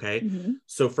 Okay. Mm-hmm.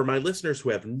 So for my listeners who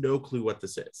have no clue what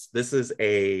this is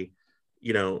a,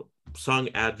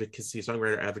 songwriter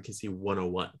advocacy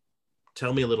 101.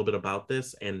 Tell me a little bit about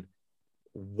this and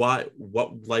what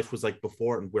life was like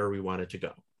before and where we wanted to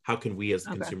go. How can we as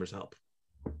consumers help?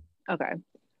 Okay.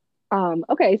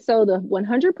 Okay, so the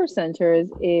 100%ers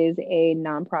is a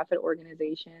nonprofit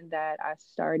organization that I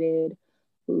started,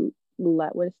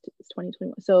 what is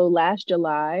 2021? So last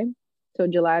July, so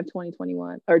July of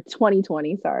 2021 or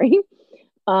 2020, sorry.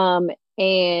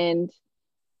 And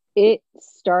it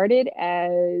started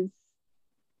as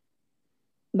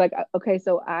like, okay,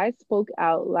 so I spoke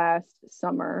out last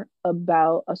summer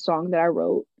about a song that I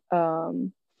wrote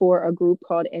for a group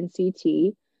called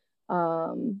NCT,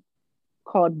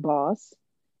 called Boss,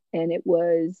 and it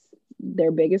was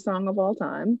their biggest song of all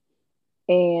time.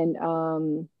 And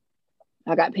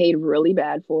I got paid really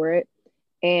bad for it.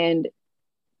 And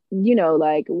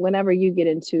like whenever you get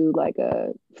into like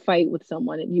a fight with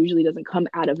someone, it usually doesn't come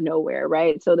out of nowhere,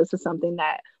 right? So this is something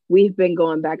that we've been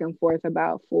going back and forth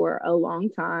about for a long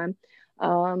time.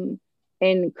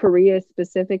 In Korea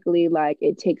specifically, like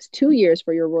it takes 2 years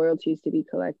for your royalties to be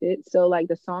collected. So like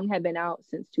the song had been out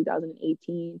since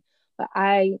 2018, but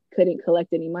I couldn't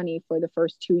collect any money for the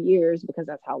first 2 years because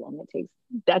that's how long it takes.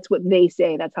 That's what they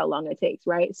say. That's how long it takes,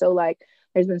 right? So like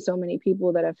there's been so many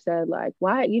people that have said like,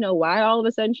 why all of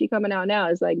a sudden she coming out now?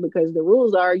 It's like, because the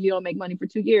rules are you don't make money for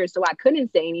 2 years. So I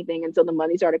couldn't say anything until the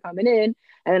money started coming in.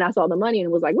 And then I saw the money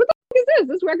and was like, what the fuck is this?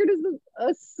 This record is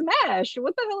a smash.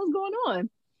 What the hell is going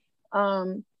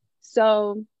on?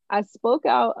 So I spoke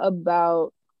out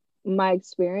about my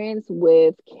experience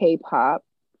with K-pop.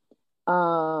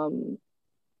 And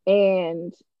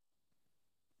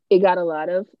it got a lot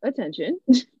of attention.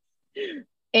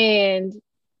 And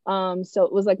so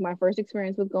it was like my first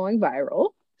experience with going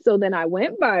viral. So then I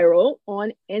went viral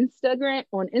on Instagram.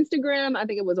 I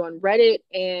think it was on Reddit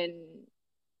and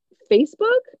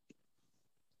Facebook.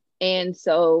 And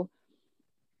so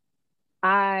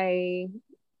I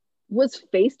was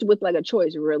faced with like a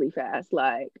choice really fast.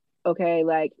 Like, okay,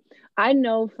 like I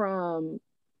know from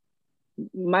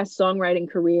my songwriting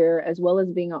career as well as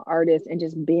being an artist and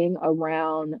just being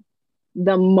around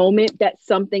the moment that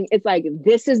something, it's like,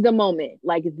 this is the moment,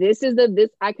 like this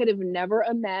I could have never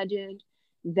imagined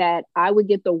that I would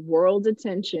get the world's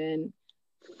attention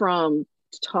from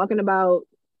talking about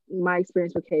my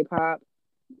experience with K-pop,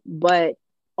 but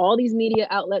all these media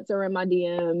outlets are in my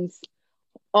DMs,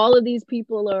 all of these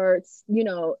people are,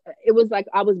 it was like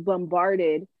I was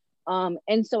bombarded.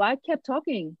 And so I kept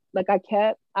talking, like I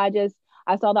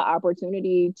saw the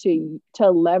opportunity to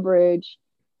leverage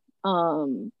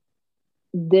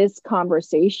this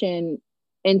conversation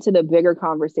into the bigger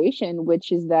conversation,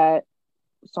 which is that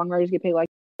songwriters get paid like,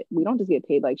 we don't just get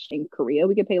paid like in Korea,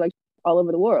 we get paid like all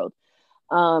over the world.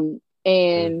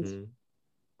 And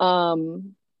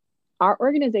our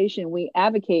organization, we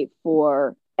advocate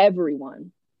for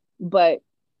everyone, but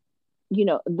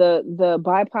the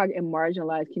BIPOC and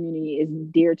marginalized community is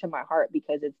dear to my heart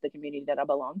because it's the community that I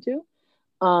belong to.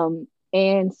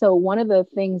 And so one of the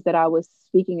things that I was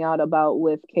speaking out about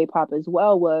with K-pop as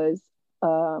well was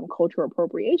cultural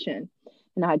appropriation.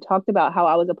 And I talked about how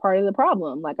I was a part of the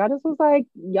problem. Like I just was like,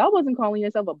 y'all wasn't calling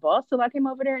yourself a boss till I came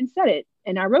over there and said it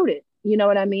and I wrote it. You know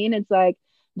what I mean? It's like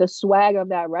the swag of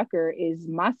that record is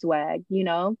my swag,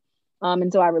 and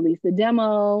so I released the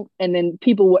demo and then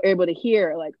people were able to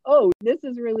hear like, oh, this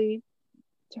is really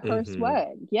her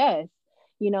swag. Yes.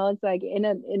 It's like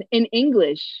in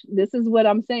English, this is what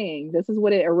I'm saying. This is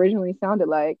what it originally sounded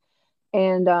like.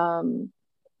 And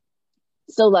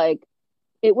so like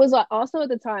it was also at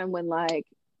the time when like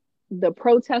the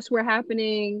protests were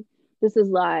happening. This is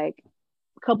like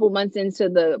a couple months into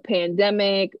the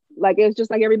pandemic. Like it was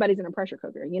just like everybody's in a pressure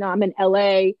cooker. I'm in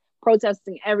LA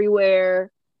protesting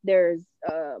everywhere. There's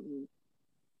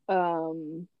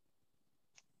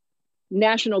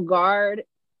National Guard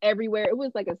everywhere. It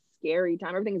was like a scary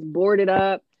time. Everything's boarded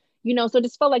up, so it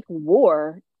just felt like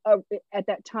war at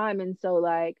that time. And so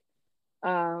like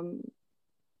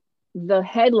the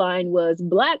headline was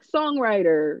Black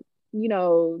songwriter,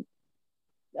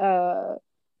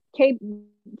 K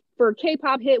for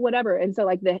K-pop hit, whatever. And so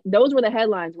like those were the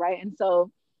headlines, right? And so,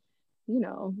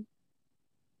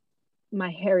 my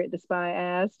Harriet the Spy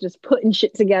ass just putting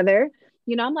shit together,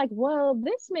 I'm like, well,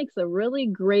 this makes a really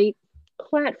great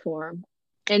platform.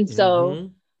 And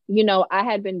so, I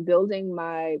had been building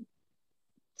my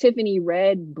Tiffany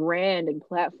Red brand and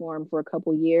platform for a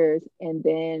couple years. And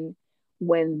then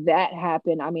when that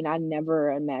happened, I mean, I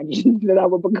never imagined that I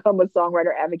would become a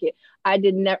songwriter advocate. I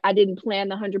didn't plan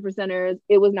the 100%ers.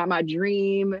 It was not my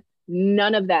dream.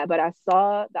 none of that. But I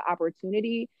saw the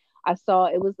opportunity. I saw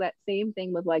it was that same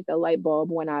thing with like the light bulb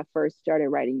when I first started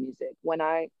writing music. When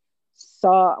I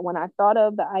thought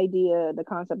of the idea, the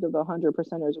concept of the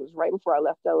 100%ers was right before I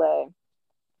left LA.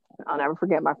 I'll never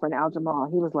forget my friend Al Jamal.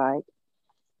 He was like,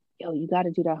 yo, you got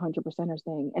to do that 100%ers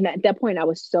thing. And at that point, I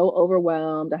was so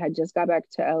overwhelmed. I had just got back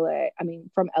to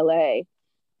from LA.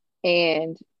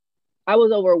 And I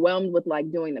was overwhelmed with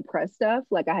like doing the press stuff.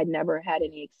 Like I had never had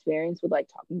any experience with like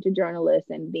talking to journalists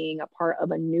and being a part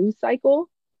of a news cycle.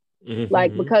 Mm-hmm.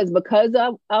 Like because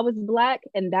I was Black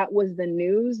and that was the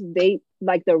news, they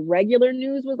like the regular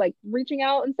news was like reaching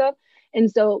out and stuff.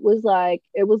 And so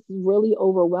it was really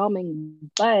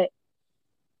overwhelming. But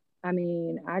I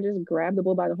mean, I just grabbed the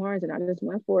bull by the horns and I just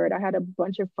went for it. I had a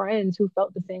bunch of friends who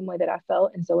felt the same way that I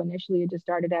felt. And so initially it just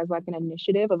started as like an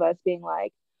initiative of us being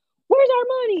like, where's our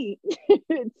money?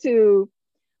 to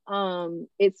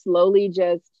it slowly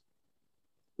just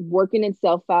working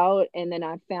itself out. And then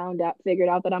I figured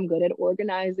out that I'm good at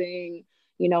organizing.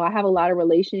 You know, I have a lot of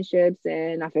relationships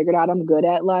and I figured out I'm good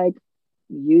at like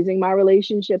using my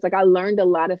relationships. Like I learned a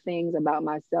lot of things about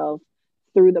myself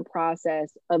through the process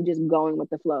of just going with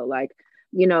the flow. Like,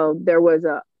 you know, there was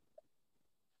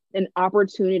an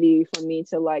opportunity for me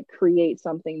to like create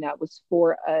something that was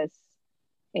for us.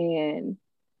 And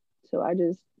so I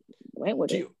just went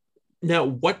with it. Now,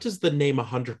 what does the name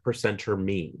 100%er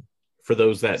mean for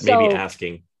those that may be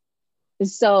asking?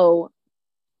 So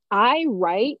I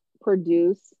write,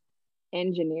 produce,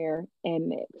 engineer, and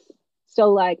mix.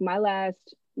 So like my last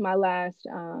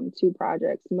two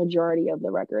projects, majority of the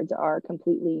records are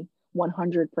completely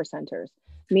 100%ers,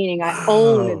 meaning I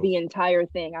own the entire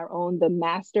thing. I own the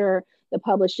master, the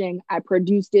publishing. I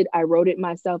produced it. I wrote it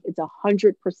myself. It's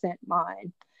 100%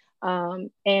 mine.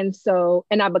 And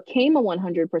I became a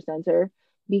 100%er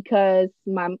because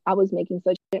I was making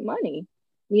such good money.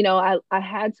 You know, I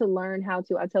had to learn how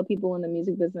to, I tell people in the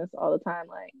music business all the time,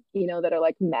 like, you know, that are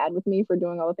like mad with me for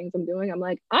doing all the things I'm doing. I'm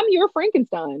like, I'm your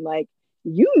Frankenstein. Like,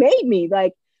 you made me.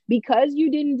 Like, because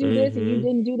you didn't do this and you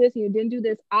didn't do this and you didn't do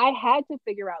this, I had to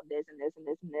figure out this and this and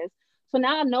this and this. So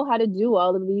now I know how to do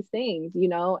all of these things, you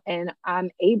know, and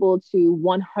I'm able to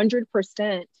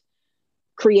 100%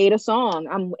 create a song.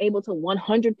 I'm able to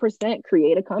 100%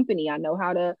 create a company. I know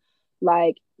how to,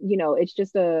 like, you know, it's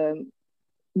just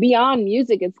beyond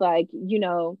music. It's like, you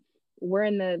know, we're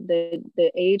in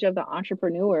the age of the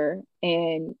entrepreneur,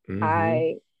 and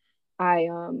I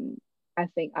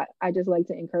think I just like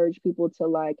to encourage people to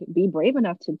like be brave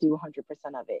enough to do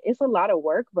 100% of it. It's a lot of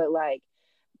work, but like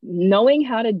knowing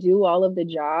how to do all of the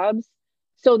jobs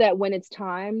so that when it's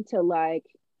time to like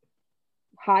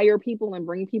hire people and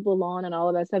bring people on and all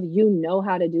of that stuff, you know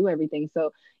how to do everything.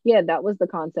 So yeah, that was the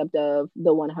concept of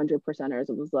the 100%ers.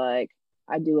 It was like,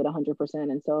 I do it 100%.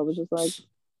 And so it was just like,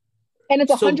 and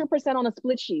it's 100% on a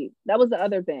split sheet. That was the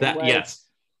other thing. That, yes.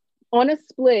 On a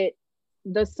split,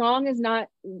 the song is not,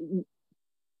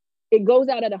 it goes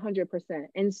out at 100%.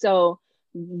 And so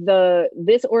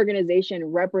this organization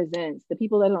represents the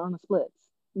people that are on the splits,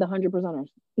 the 100%ers.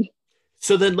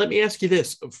 So then let me ask you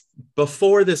this.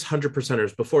 Before this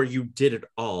 100%ers, before you did it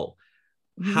all,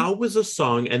 how was a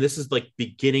song, and this is like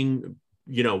beginning,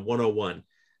 you know, 101,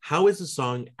 how is a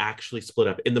song actually split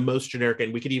up in the most generic?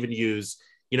 And we could even use,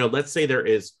 you know, let's say there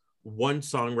is one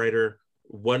songwriter,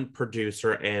 one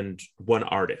producer, and one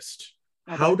artist.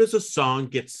 Okay. How does a song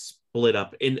get split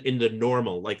up in the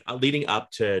normal, like leading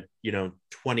up to, you know,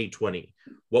 2020?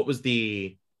 What was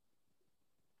when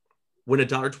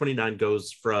 $1.29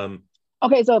 goes from...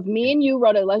 Okay, so if me and you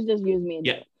wrote it, let's just use me and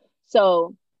you.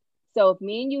 So if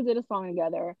me and you did a song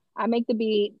together, I make the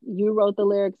beat, you wrote the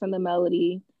lyrics and the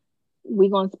melody,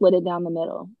 we're gonna split it down the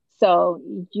middle. So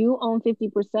you own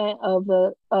 50% of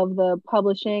the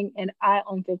publishing, and I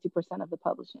own 50% of the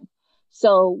publishing.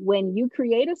 So when you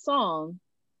create a song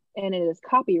and it is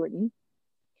copywritten,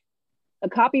 a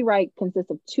copyright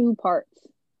consists of two parts.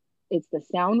 It's the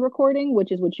sound recording,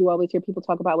 which is what you always hear people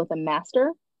talk about with a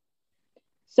master.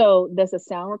 So there's a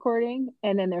sound recording,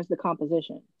 and then there's the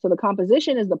composition. So the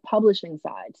composition is the publishing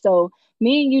side. So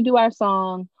me and you do our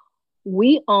song,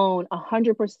 we own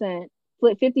 100%,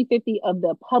 split 50-50 of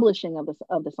the publishing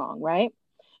of the song, right?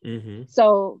 Mm-hmm.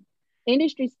 So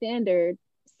industry standard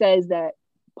says that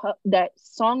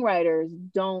songwriters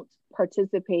don't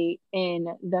participate in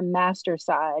the master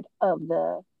side of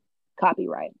the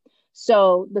copyright.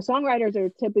 So the songwriters are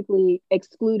typically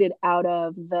excluded out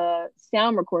of the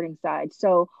sound recording side.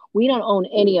 So we don't own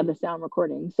any of the sound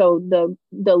recording. So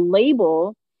the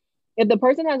label, if the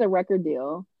person has a record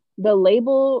deal, the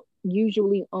label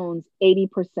usually owns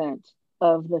 80%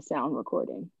 of the sound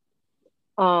recording.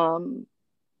 And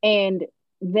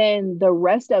then the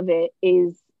rest of it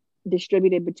is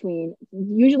distributed between,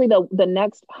 usually the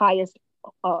next highest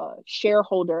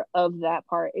shareholder of that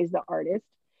part is the artist.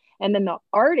 And then the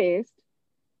artist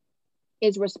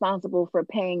is responsible for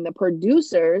paying the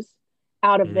producers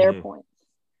out of their points.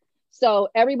 So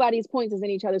everybody's points is in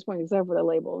each other's points except for the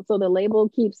label. So the label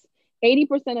keeps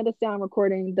 80% of the sound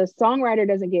recording. The songwriter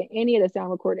doesn't get any of the sound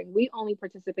recording. We only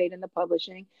participate in the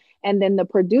publishing. And then the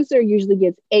producer usually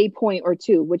gets a point or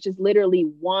two, which is literally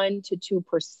 1 to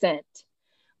 2%.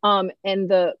 And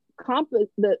the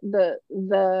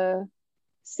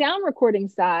sound recording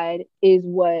side is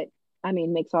what, I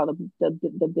mean, makes all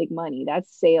the big money.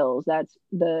 That's sales. That's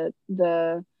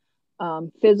the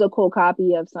physical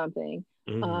copy of something.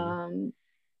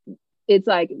 It's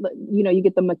like, you know, you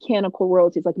get the mechanical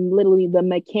royalties, like literally the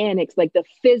mechanics, like the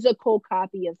physical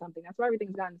copy of something. That's why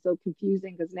everything's gotten so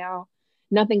confusing, because now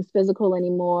nothing's physical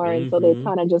anymore. And so they're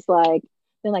kind of just like,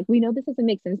 they're like, we know this doesn't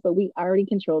make sense, but we already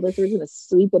control this. We're just gonna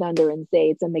sweep it under and say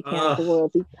it's a mechanical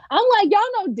royalty. I'm like, y'all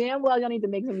know damn well y'all need to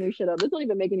make some new shit up. This don't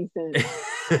even make any sense,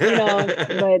 you know.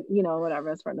 But you know, whatever.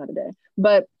 That's for another day.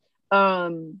 But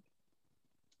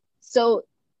so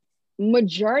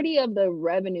majority of the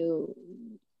revenue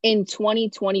in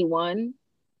 2021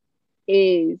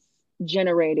 is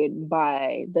generated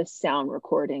by the sound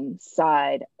recording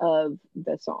side of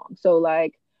the song. So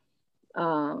like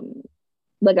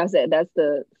I said, that's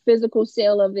the physical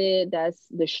sale of it. That's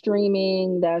the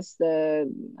streaming. That's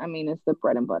the, I mean, it's the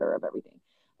bread and butter of everything.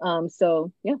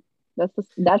 So yeah, that's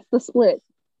the split.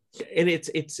 And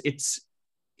it's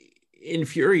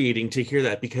infuriating to hear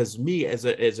that, because me as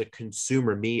a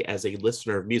consumer, me as a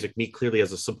listener of music, me clearly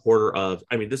as a supporter of,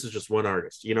 I mean, this is just one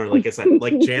artist, you know, like I said,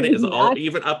 like Janet is all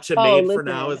even up to Made for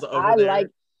Now is over there.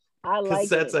 I like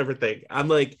cassettes, it. Everything. I'm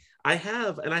like, I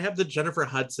have the Jennifer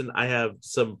Hudson, I have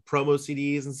some promo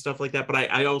CDs and stuff like that, but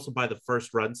I also buy the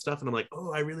first run stuff, and I'm like,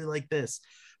 oh, I really like this.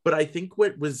 But I think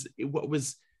what was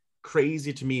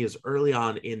crazy to me is early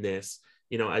on in this,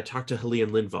 you know, I talked to Helene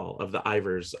Lindvall of the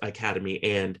Ivers Academy,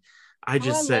 and I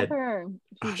just said, her.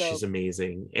 She's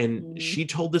amazing. And she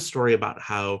told this story about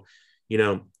how, you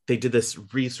know, they did this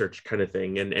research kind of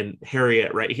thing, and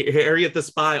Harriet, right? Harriet the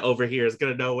spy over here is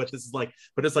going to know what this is like,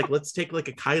 but it's like, let's take like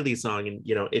a Kylie song, and,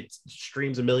 you know, it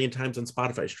streams 1 million times on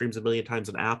Spotify, streams 1 million times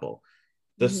on Apple.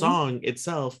 The song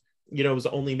itself, you know, was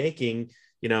only making,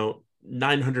 you know,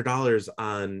 $900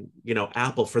 on, you know,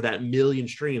 Apple for that 1 million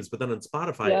streams, but then on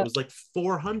Spotify, it was like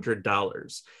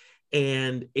 $400.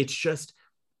 And it's just,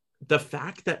 the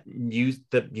fact that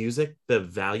music, the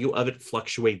value of it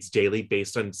fluctuates daily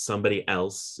based on somebody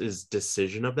else's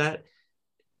decision of that,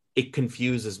 it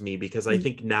confuses me, because I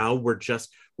think now we're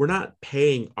not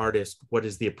paying artists what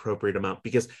is the appropriate amount,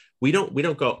 because we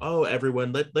don't go, oh,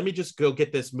 everyone, let me just go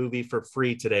get this movie for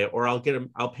free today, or I'll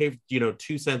pay, you know,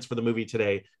 2 cents for the movie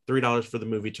today, $3 for the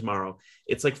movie tomorrow.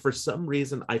 It's like, for some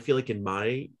reason, I feel like in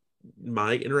my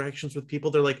interactions with people,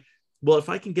 they're like, well, if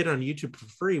I can get it on YouTube for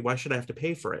free, why should I have to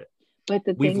pay for it? But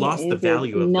we've lost the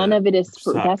value of none that. of it is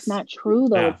free. That's not true,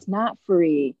 though. It's not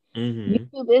free.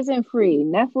 YouTube isn't free.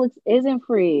 Netflix isn't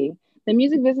free. The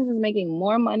music business is making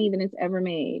more money than it's ever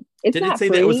made. Did it say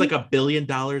free. That it was like $1 billion in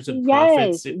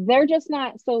profits? Yes, they're just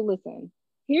not. So listen,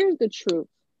 here's the truth.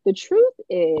 The truth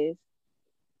is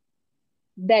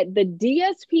that the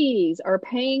DSPs are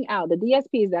paying out. The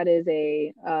DSPs, that is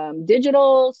a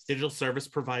digital service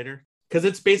provider. Because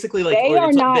it's basically like,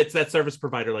 it's that service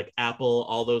provider, like Apple,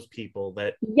 all those people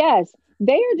that. Yes,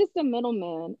 they are just a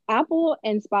middleman. Apple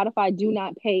and Spotify do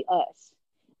not pay us.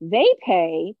 They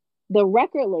pay the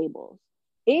record labels.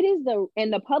 It is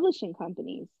the publishing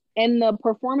companies and the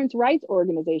performance rights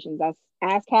organizations. That's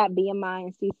ASCAP, BMI,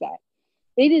 and CSAC.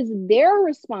 It is their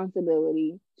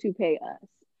responsibility to pay us.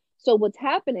 So what's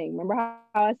happening, remember how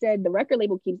I said the record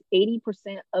label keeps 80%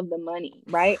 of the money,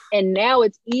 right? And now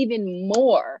it's even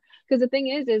more. Because the thing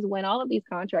is when all of these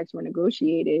contracts were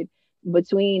negotiated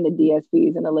between the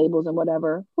DSPs and the labels and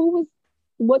whatever,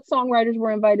 what songwriters were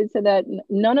invited to that?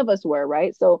 None of us were,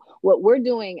 right? So what we're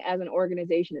doing as an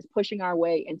organization is pushing our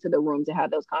way into the room to have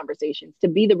those conversations, to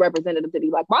be the representative, to be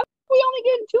like, why are we only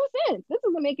getting 2 cents? This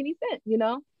doesn't make any sense, you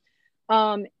know?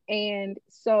 And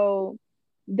so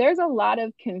there's a lot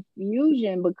of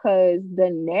confusion, because the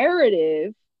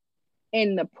narrative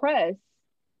in the press,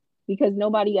 because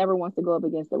nobody ever wants to go up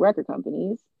against the record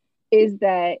companies, is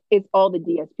that it's all the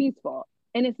DSP's fault.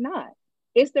 And it's not.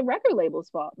 It's the record label's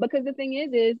fault. Because the thing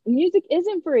is music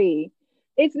isn't free.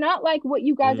 It's not like what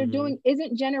you guys are doing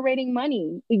isn't generating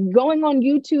money. Going on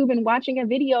YouTube and watching a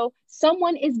video,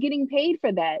 someone is getting paid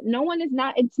for that. No one is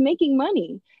not. It's making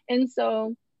money. And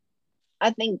so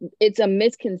I think it's a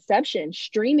misconception.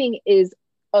 Streaming is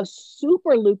a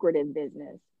super lucrative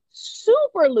business,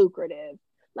 super lucrative.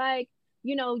 Like,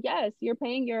 yes, you're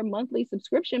paying your monthly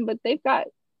subscription, but they've got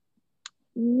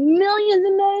millions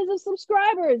and millions of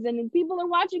subscribers, and people are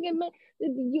watching it.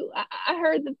 I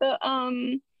heard that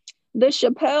the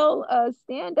Chappelle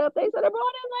stand up, they said it brought in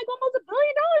like almost $1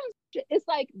 billion. It's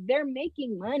like they're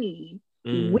making money.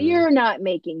 We're not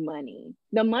making money.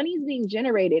 The money's being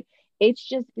generated. It's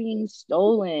just being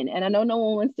stolen. And I know no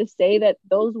one wants to say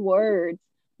those words,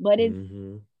 but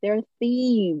they're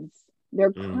thieves.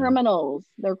 They're criminals.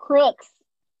 They're crooks.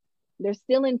 They're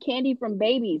stealing candy from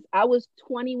babies. I was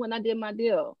 20 when I did my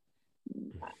deal.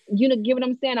 Get what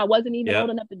I'm saying? I wasn't even old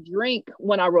enough to drink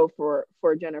when I wrote for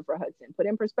Jennifer Hudson. Put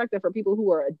in perspective for people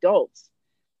who are adults.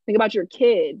 Think about your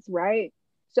kids, right?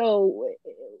 So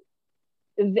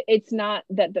it's not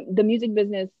that the music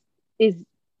business is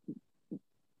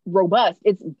robust.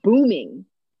 It's booming.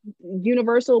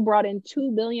 Universal brought in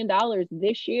 $2 billion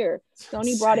this year.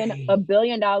 Sony brought in $1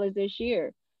 billion this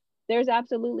year. There's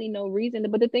absolutely no reason.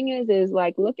 But the thing is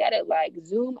like, look at it, like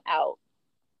zoom out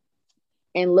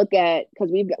and look at,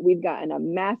 because we've gotten a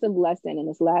massive lesson in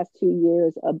this last 2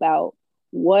 years about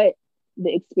what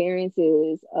the experience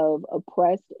is of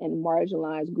oppressed and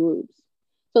marginalized groups.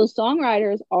 So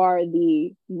songwriters are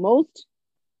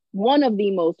one of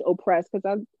the most oppressed,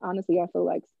 because I feel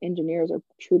like engineers are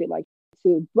treated like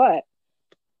too, but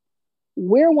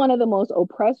we're one of the most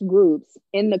oppressed groups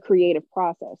in the creative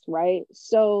process, right?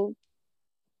 So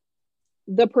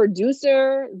the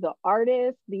producer, the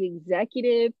artist, the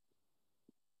executive,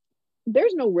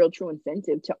 there's no real true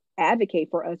incentive to advocate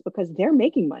for us because they're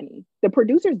making money. The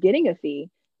producer's getting a fee.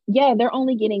 Yeah, they're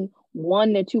only getting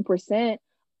 1% to 2%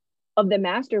 of the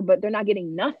master, but they're not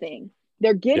getting nothing.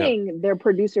 They're getting their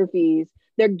producer fees.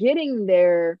 They're getting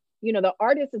their, the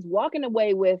artist is walking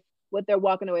away with what they're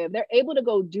walking away with. They're able to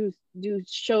go do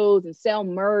shows and sell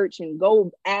merch and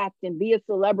go act and be a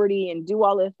celebrity and do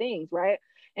all the things, right?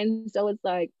 And so it's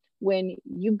like, when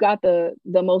you've got the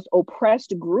most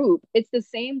oppressed group, it's the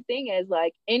same thing as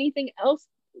like anything else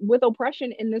with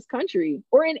oppression in this country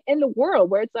or in the world,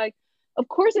 where it's like, of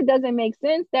course it doesn't make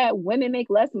sense that women make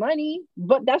less money,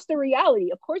 but that's the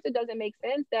reality. Of course it doesn't make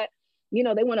sense that,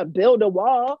 they want to build a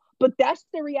wall, but that's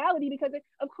the reality, because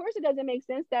of course it doesn't make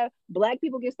sense that Black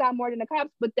people get stopped more than the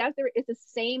cops, but it's the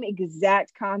same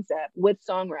exact concept with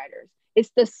songwriters.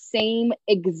 It's the same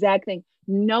exact thing.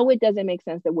 No, it doesn't make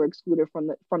sense that we're excluded from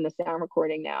the sound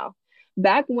recording now.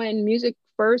 Back when the music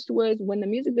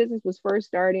business was first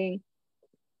starting,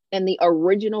 and the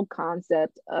original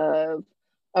concept of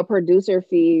a producer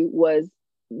fee was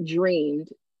dreamed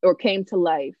or came to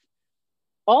life,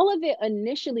 all of it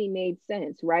initially made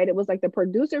sense, right? It was like the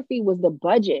producer fee was the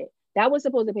budget. That was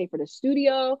supposed to pay for the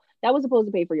studio. That was supposed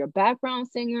to pay for your background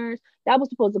singers. That was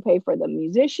supposed to pay for the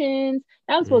musicians.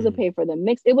 That was supposed to pay for the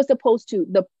mix. It was supposed to,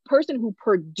 the person who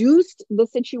produced the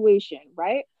situation,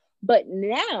 right? But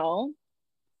now,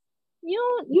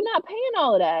 you're not paying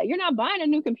all of that. You're not buying a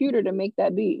new computer to make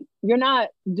that beat. You're not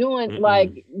doing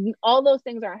like all those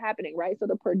things aren't happening, right? So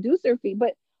the producer fee,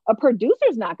 but a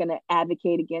producer's not going to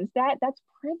advocate against that. That's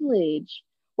privilege.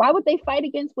 Why would they fight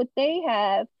against what they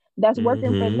have that's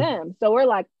working for them? So we're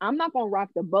like, I'm not going to rock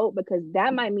the boat because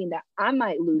that might mean that I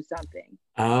might lose something.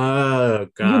 Oh,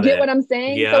 got you get it. what I'm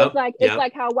saying? Yep, So it's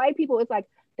like how white people, it's like,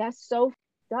 that's so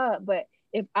f***ed up. But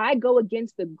if I go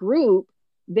against the group,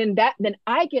 then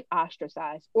I get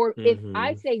ostracized. Or if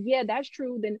I say, yeah, that's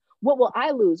true, then what will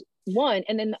I lose? One.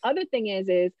 And then the other thing is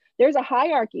there's a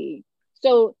hierarchy.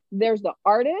 So there's the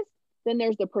artist, then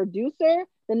there's the producer,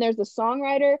 then there's the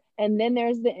songwriter, and then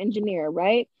there's the engineer,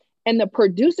 right? And the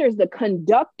producer is the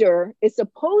conductor, is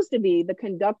supposed to be the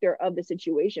conductor of the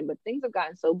situation, but things have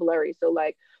gotten so blurry. So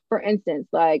like, for instance,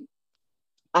 like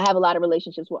I have a lot of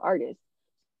relationships with artists.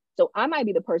 So I might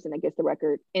be the person that gets the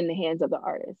record in the hands of the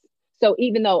artist. So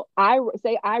even though I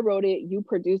wrote it, you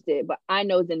produced it, but I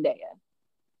know Zendaya.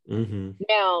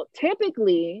 Now,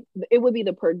 typically it would be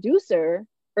the producer,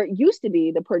 or it used to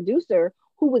be the producer,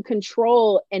 who would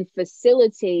control and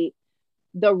facilitate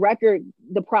the record,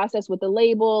 the process with the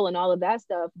label and all of that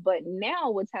stuff. But now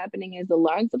what's happening is the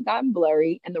lines have gotten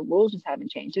blurry and the rules just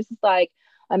haven't changed. This is like,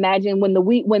 imagine when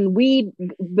weed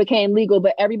became legal,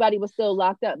 but everybody was still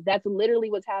locked up. That's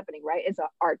literally what's happening, right? It's an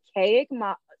archaic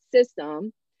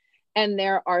system. And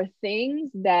there are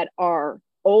things that are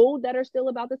old that are still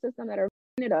about the system that are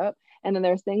it up. And then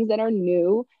there's things that are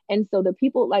new. And so there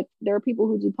are people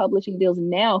who do publishing deals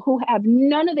now who have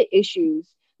none of the issues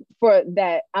for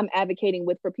that I'm advocating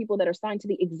with, for people that are signed to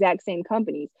the exact same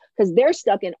companies, because they're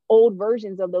stuck in old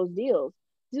versions of those deals.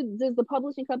 Does the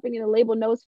publishing company and the label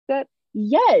know that?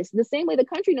 Yes, the same way the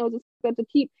country knows it's to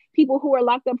keep people who are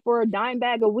locked up for a dime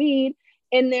bag of weed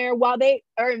in there while they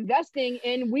are investing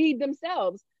in weed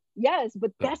themselves. Yes,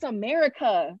 but that's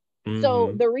America. So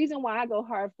Mm-hmm. the reason why I go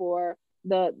hard for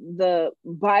the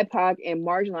BIPOC and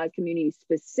marginalized communities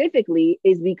specifically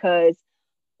is because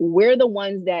we're the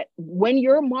ones that when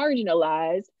you're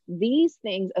marginalized, these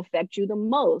things affect you the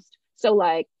most. So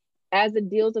like as the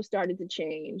deals have started to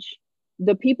change,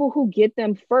 the people who get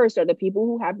them first are the people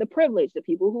who have the privilege, the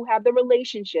people who have the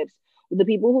relationships, the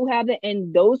people who have the,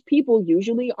 and those people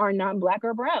usually are not black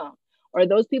or brown, or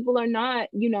those people are not,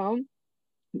 you know,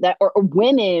 that or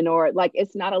women, or like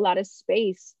it's not a lot of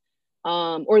space,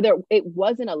 or there it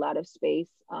wasn't a lot of space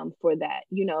for that,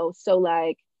 you know. So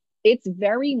like it's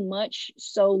very much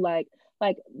so like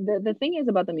the thing is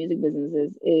about the music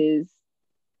businesses is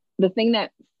the thing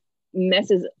that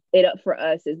messes it up for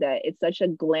us is that it's such a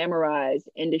glamorized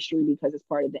industry because it's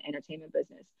part of the entertainment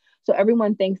business. So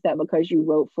everyone thinks that because you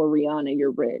wrote for Rihanna,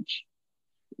 you're rich.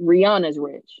 Rihanna's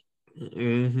rich.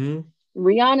 Mm-hmm.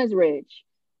 Rihanna's rich.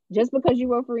 Just because you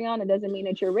wrote for Rihanna doesn't mean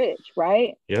that you're rich,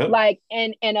 right? Yep. Like,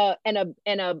 and a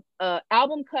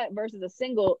album cut versus a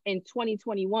single in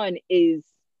 2021 is,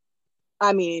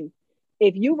 I mean,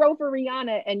 if you wrote for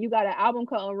Rihanna and you got an album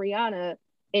cut on Rihanna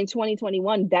in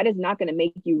 2021, that is not going to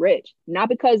make you rich. Not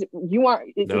because you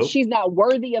aren't, Nope. she's not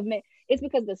worthy of me. It's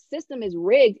because the system is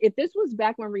rigged. If this was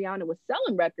back when Rihanna was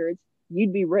selling records,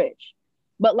 you'd be rich.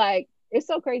 But like, it's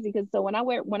so crazy because so when I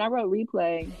wrote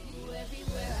Replay,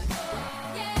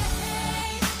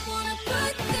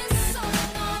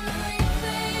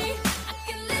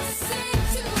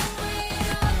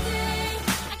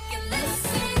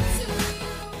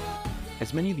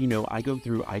 As many of you know, I go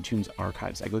through iTunes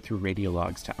archives. I go through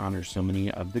radiologs to honor so many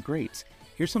of the greats.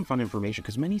 Here's some fun information,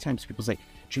 because many times people say,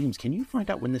 James, can you find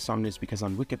out when this song is? Because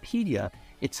on Wikipedia,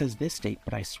 it says this date,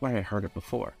 but I swear I heard it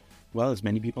before. Well, as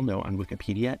many people know, on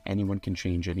Wikipedia, anyone can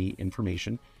change any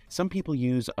information. Some people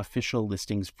use official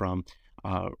listings from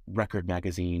record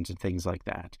magazines and things like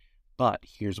that. But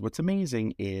here's what's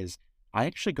amazing is I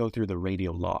actually go through the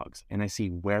radio logs and I see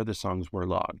where the songs were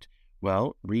logged.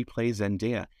 Well, Replay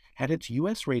Zendaya had its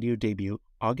U.S. radio debut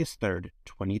August 3rd,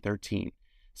 2013.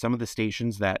 Some of the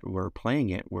stations that were playing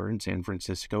it were in San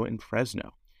Francisco and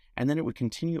Fresno. And then it would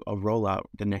continue a rollout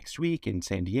the next week in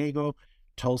San Diego,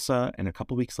 Tulsa, and a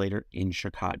couple weeks later in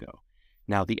Chicago.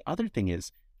 Now, the other thing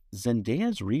is,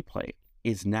 Zendaya's Replay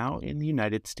is now in the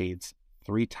United States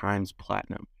 3 times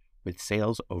platinum, with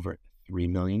sales over 3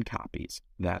 million copies.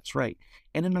 That's right.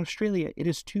 And in Australia, it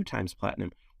is 2 times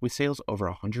platinum, with sales over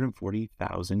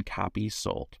 140,000 copies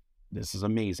sold. This is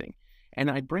amazing.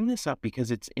 And I bring this up because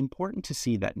it's important to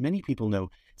see that many people know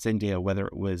Zendaya, whether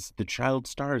it was the child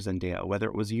star Zendaya, whether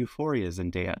it was Euphoria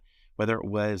Zendaya, whether it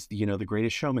was, The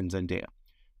Greatest Showman Zendaya.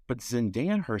 But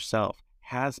Zendaya herself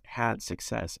has had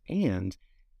success, and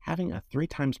having a 3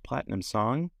 times platinum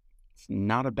song, it's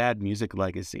not a bad music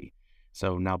legacy.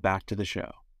 So now back to the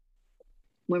show.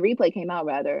 when Replay came out,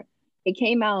 rather, it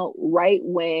came out right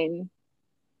when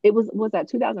it was that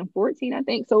 2014, I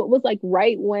think. So it was like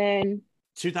right when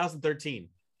 2013.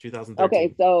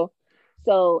 Okay,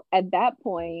 so at that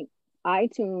point,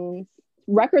 iTunes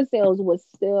record sales was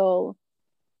still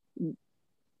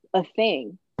a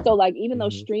thing. So like even though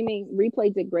streaming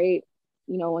Replay did great,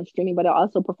 on streaming, but it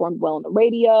also performed well on the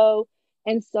radio.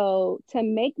 And so to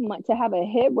have a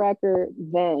hit record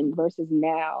then versus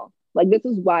now, like this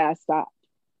is why I stopped.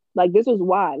 Like this was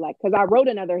why, like, because I wrote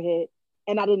another hit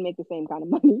and I didn't make the same kind of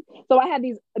money. So I had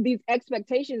these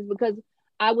expectations because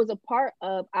I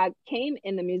came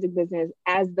in the music business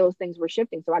as those things were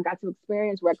shifting. So I got to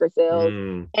experience record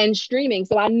sales and streaming.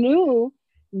 So I knew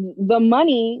the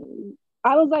money.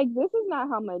 I was like, this is not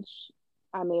how much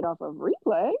I made off of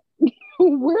Replay.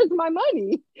 Where's my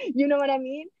money? You know what I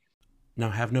mean?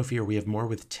 Now, have no fear, we have more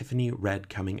with Tiffany Red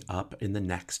coming up in the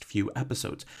next few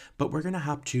episodes. But we're going to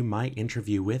hop to my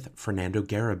interview with Fernando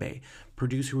Garibay,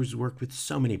 producer who's worked with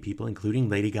so many people, including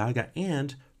Lady Gaga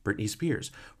and Britney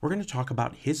Spears. We're going to talk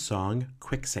about his song,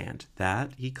 Quicksand,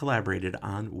 that he collaborated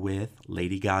on with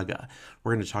Lady Gaga.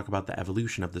 We're going to talk about the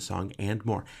evolution of the song and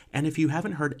more. And if you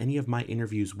haven't heard any of my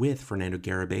interviews with Fernando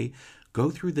Garibay, go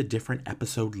through the different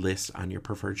episode lists on your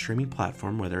preferred streaming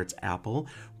platform, whether it's Apple,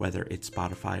 whether it's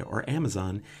Spotify or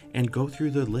Amazon, and go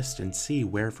through the list and see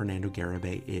where Fernando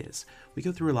Garibay is. We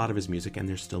go through a lot of his music and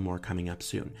there's still more coming up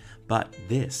soon. But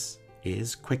this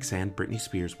is Quicksand, Britney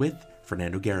Spears with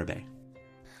Fernando Garibay.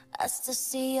 I still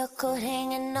see your coat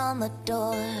hanging on the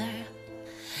door.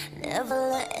 Never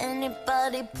let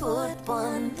anybody put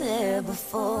one there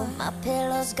before. My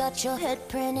pillow's got your head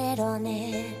printed on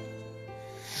it.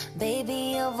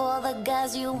 Baby, of all the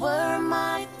guys, you were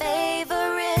my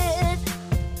favorite.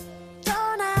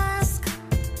 Don't ask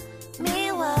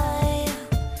me why.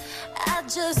 I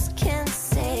just can't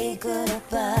say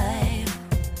goodbye.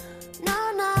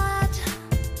 No, not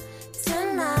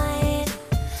tonight.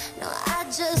 No, I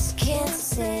just can't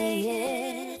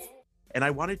say it. And I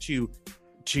wanted to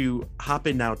hop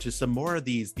in now to some more of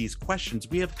these questions.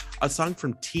 We have a song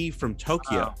from T from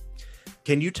Tokyo. Wow.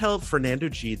 Can you tell Fernando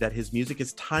G that his music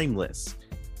is timeless?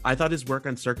 I thought his work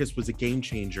on Circus was a game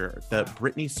changer. The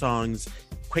Britney songs,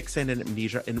 Quicksand and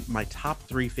Amnesia, and my top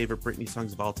 3 favorite Britney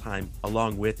songs of all time,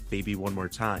 along with Baby One More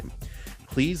Time.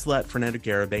 Please let Fernando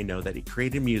Garibay know that he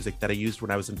created music that I used when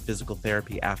I was in physical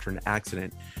therapy after an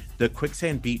accident. The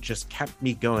Quicksand beat just kept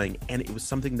me going, and it was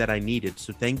something that I needed.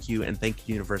 So thank you, and thank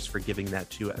you, Universe, for giving that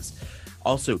to us.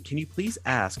 Also, can you please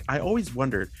ask, I always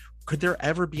wondered, could there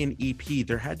ever be an EP?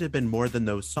 There had to have been more than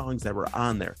those songs that were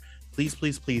on there. Please,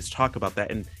 please, please talk about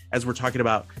that. And as we're talking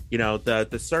about, you know,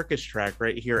 the Circus track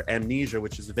right here, Amnesia,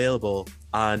 which is available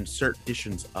on certain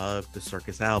editions of the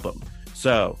Circus album.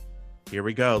 So here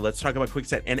we go. Let's talk about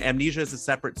Quicksand. And Amnesia is a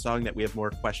separate song that we have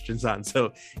more questions on.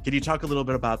 So can you talk a little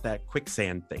bit about that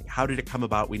Quicksand thing? How did it come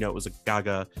about? We know it was a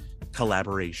Gaga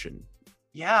collaboration.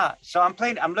 Yeah, so I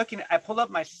pulled up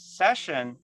my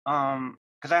session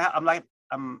because I'm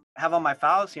have all my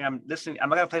files here. I'm listening. I'm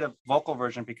not gonna play the vocal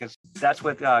version because that's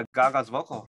with Gaga's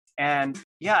vocal. And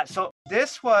yeah, so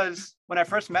this was when I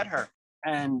first met her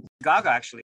and Gaga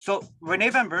actually. So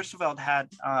Renee Van Berseveld had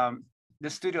the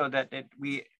studio that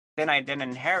I then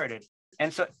inherited,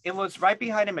 and so it was right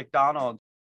behind a McDonald's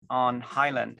on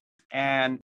Highland,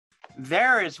 and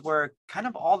there is where kind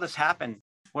of all this happened,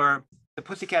 where the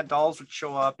Pussycat Dolls would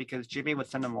show up because Jimmy would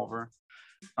send them over.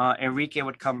 Enrique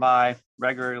would come by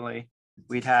regularly.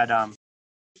 We'd had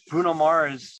Bruno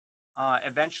Mars.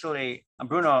 Eventually,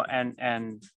 Bruno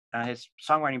and his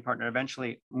songwriting partner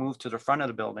eventually moved to the front of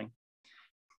the building.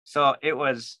 So it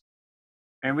was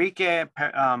Enrique,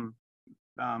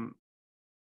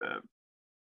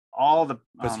 all the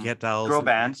Pussycat Dolls, girl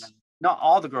bands, not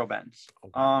all the girl bands.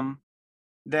 Okay.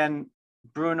 Then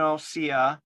Bruno,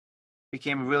 Sia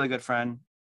became a really good friend,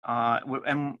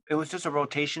 and it was just a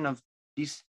rotation of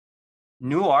these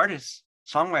new artists,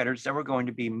 songwriters that were going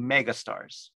to be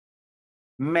megastars.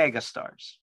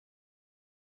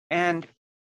 And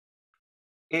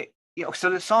it, so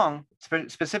the song,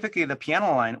 specifically the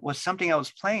piano line, was something I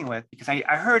was playing with because I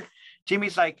heard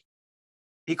Jimmy's like,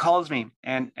 he calls me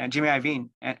and Jimmy Iovine,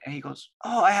 and he goes,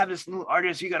 "Oh, I have this new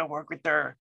artist, you got to work with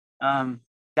her."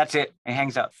 That's it. And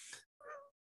hangs up.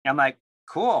 And I'm like,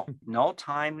 cool, no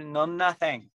time, no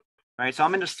nothing. Right. So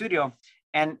I'm in the studio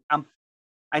and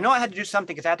I know I had to do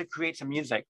something because I had to create some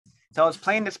music. So I was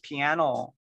playing this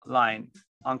piano line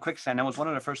on Quicksand. It was one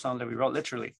of the first songs that we wrote,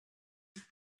 literally.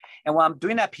 And while I'm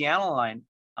doing that piano line,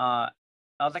 I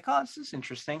was like, oh, this is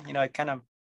interesting. You know,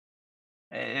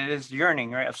 it is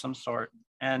yearning, right, of some sort.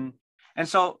 And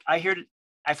so I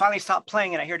finally stopped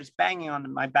playing and I hear this banging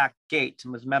on my back gate,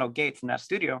 and was metal gates in that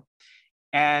studio.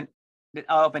 And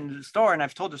I opened the door, and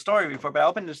I've told the story before, but I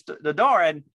opened the door,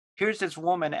 and here's this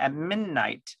woman at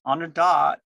midnight on the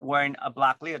dot wearing a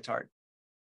black leotard.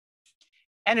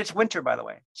 And it's winter, by the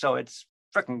way. So it's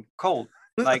freaking cold,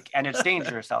 and it's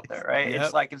dangerous out there, right? Yep.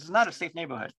 It's like, it's not a safe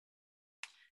neighborhood.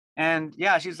 And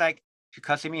yeah, she's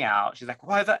cussing me out. She's like,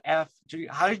 why the F?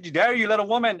 How did you dare you let a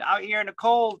woman out here in the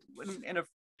cold in a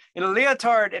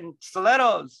leotard and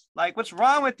stilettos? Like, what's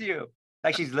wrong with you?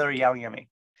 Like, she's literally yelling at me.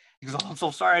 He goes, oh, I'm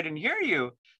so sorry, I didn't hear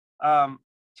you.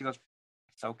 She goes,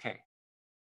 it's okay.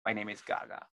 My name is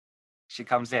Gaga. She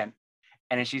comes in,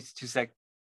 and then she's like,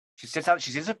 she sits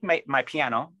at my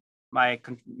piano, my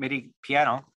MIDI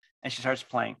piano, and she starts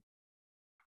playing.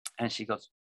 And she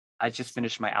goes, I just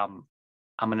finished my album.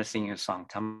 I'm going to sing you a song.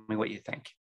 Tell me what you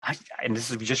think. And this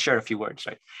is, we just shared a few words,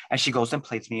 right? And she goes and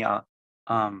plays me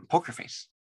Poker Face.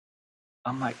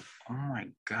 I'm like, oh my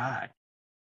God.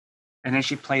 And then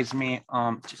she plays me,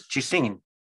 she's singing,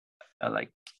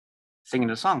 singing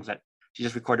the songs that she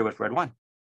just recorded with Red One.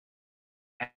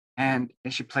 And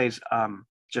then she plays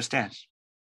Just Dance.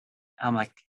 I'm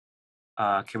like,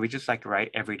 can we just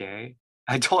write every day?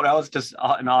 I told her, I was just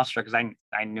in awestruck because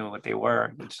I knew what they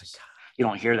were. You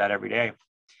don't hear that every day.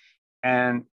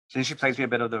 And then she plays me a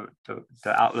bit of the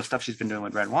stuff she's been doing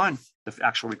with Red One, the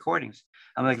actual recordings.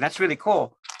 I'm like, that's really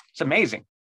cool. It's amazing.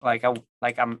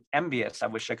 I'm envious. I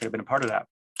wish I could have been a part of that.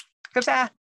 Because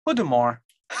we'll do more.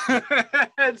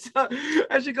 and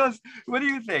she goes, what do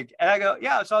you think? And I go,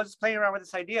 yeah. So I was just playing around with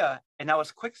this idea, and that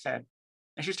was Quicksand.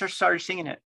 And she started singing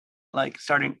it,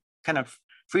 starting kind of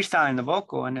freestyling the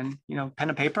vocal, and then pen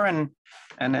and paper, and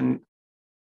then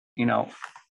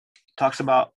talks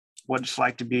about what it's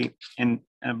like to be in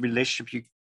a relationship you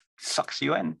sucks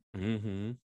you in.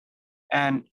 Mm-hmm.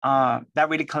 And that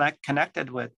really connected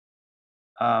with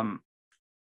the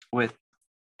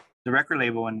record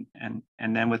label and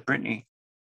then with Britney.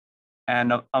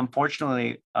 And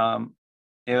unfortunately,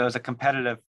 it was a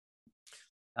competitive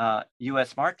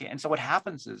US market. And so what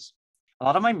happens is a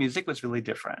lot of my music was really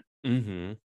different.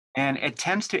 Mm-hmm. And it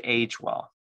tends to age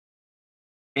well.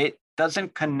 It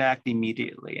doesn't connect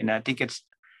immediately. And I think it's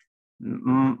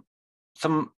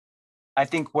I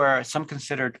think where some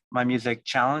considered my music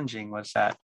challenging was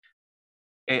that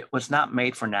it was not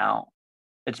made for now.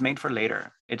 It's made for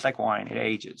later. It's like wine, it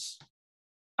ages.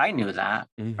 I knew that,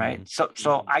 Mm-hmm. right?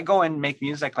 So I go and make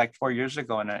music like 4 years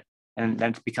ago and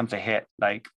then it becomes a hit,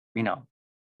 like,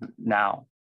 now,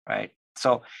 right?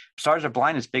 So Stars Are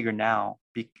Blind is bigger now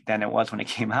than it was when it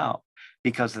came out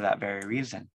because of that very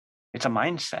reason. It's a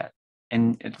mindset,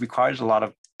 and it requires a lot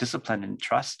of discipline and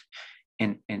trust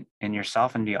in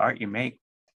yourself and the art you make.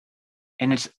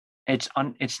 And it's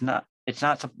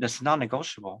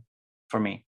non-negotiable for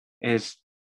me. Is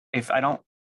if I'm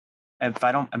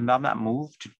not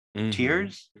moved to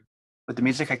tears with the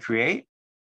music I create,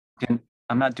 then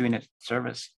I'm not doing it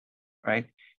service, right?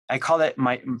 I call it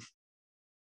my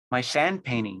sand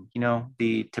painting.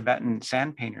 The Tibetan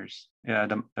sand painters.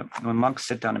 The monks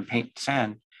sit down and paint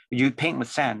sand. You paint with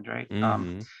sand, right?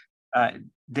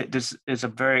 This is a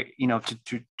very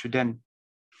to then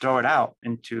throw it out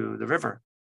into the river,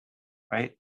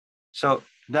 right? So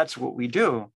that's what we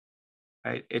do,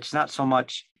 right? It's not so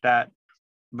much that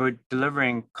we're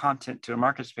delivering content to a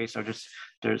market space, or just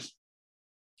there's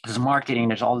marketing,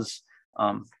 there's all this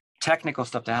technical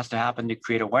stuff that has to happen to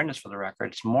create awareness for the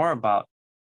record. It's more about,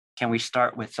 can we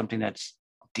start with something that's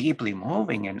deeply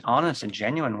moving and honest and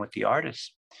genuine with the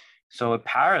artist? So at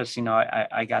Paris,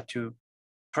 I got to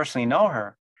personally know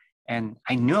her, and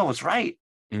I knew I was right.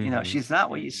 She's not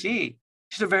what you see.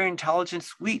 She's a very intelligent,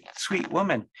 sweet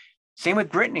woman. Same with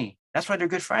Britney. That's why they're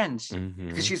good friends,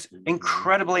 because she's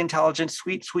incredibly intelligent,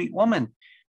 sweet woman,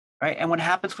 right? And what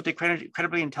happens with the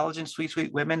incredibly intelligent,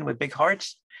 sweet women with big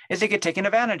hearts is they get taken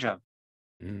advantage of,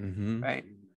 right?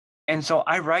 And so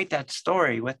I write that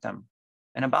story with them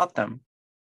and about them.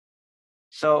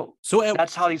 So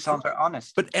that's how these songs are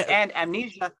honest. And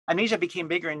Amnesia became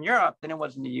bigger in Europe than it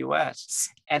was in the US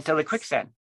until the Quicksand,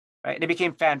 right? They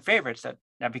became fan favorites that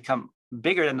become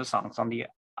bigger than the songs on the,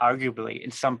 arguably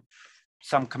in some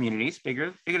communities,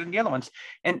 bigger than the other ones.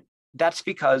 And that's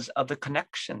because of the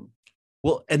connection.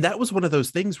 Well, and that was one of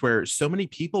those things where so many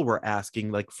people were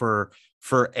asking, like, for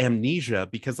Amnesia,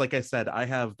 because like I said, I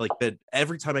have like that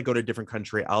every time I go to a different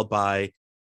country, I'll buy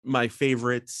my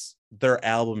favorites, their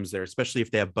albums there, especially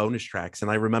if they have bonus tracks.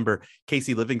 And I remember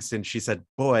Casey Livingston, she said,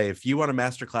 boy, if you want a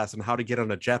masterclass on how to get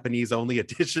on a Japanese only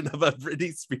edition of a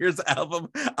Britney Spears album,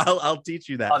 I'll teach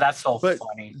you that. Oh, that's so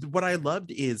funny. What I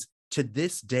loved is, to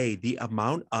this day, the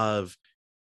amount of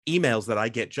emails that I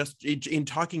get just in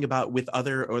talking about with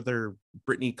other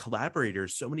Britney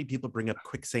collaborators. So many people bring up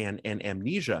Quicksand and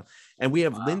Amnesia. And we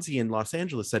have Lindsay in Los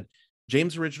Angeles said,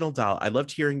 James Original Doll, I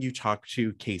loved hearing you talk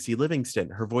to Casey Livingston.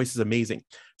 Her voice is amazing.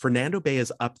 Fernando Garibay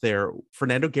is up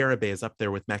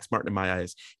there with Max Martin in my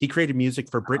eyes. He created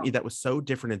music for Britney that was so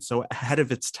different and so ahead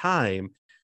of its time,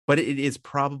 but it is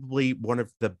probably one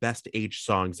of the best aged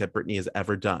songs that Britney has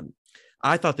ever done.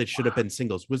 I thought that should have been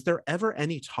singles. Was there ever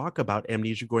any talk about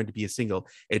Amnesia going to be a single?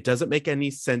 It doesn't make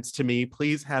any sense to me.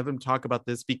 Please have him talk about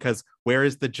this, because where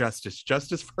is the justice?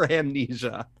 Justice for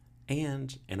Amnesia.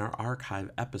 And in our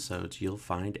archive episodes, you'll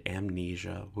find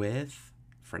Amnesia with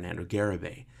Fernando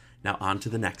Garibay. Now on to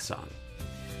the next song.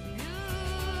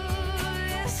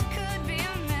 This could be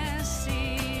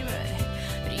messy,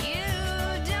 but you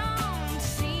don't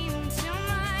seem to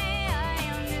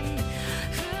mind.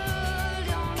 And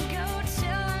don't go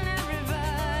telling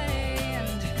everybody,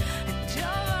 and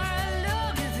don't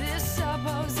look at this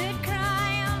supposed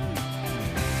crime.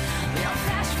 We'll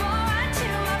flash forward to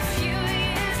a few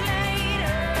years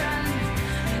later,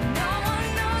 and no one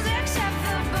knows except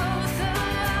the both of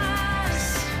us.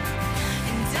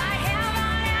 And I have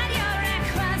honored your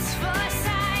request for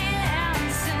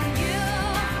silence, and you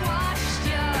washed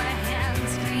your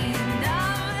hands clean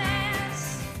of this.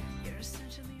 You're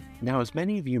essentially Now, as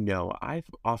many of you know, I've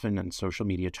often on social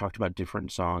media talked about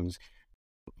different songs,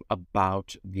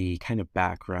 about the kind of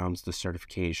backgrounds, the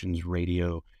certifications,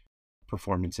 radio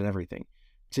performance, and everything.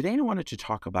 Today, I wanted to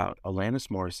talk about Alanis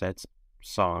Morissette's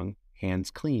song, Hands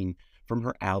Clean, from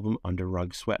her album Under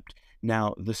Rug Swept.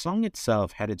 Now, the song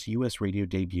itself had its US radio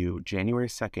debut January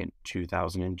 2nd,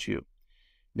 2002.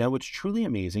 Now, what's truly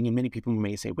amazing, and many people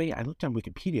may say, wait, I looked on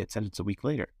Wikipedia, it said it's a week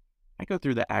later. I go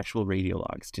through the actual radio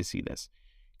logs to see this.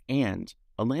 And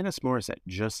Alanis Morissette,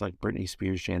 just like Britney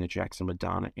Spears, Janet Jackson,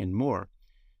 Madonna, and more,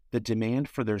 the demand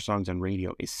for their songs on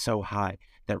radio is so high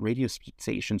that radio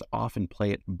stations often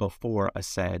play it before a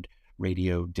said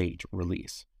radio date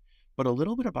release. But a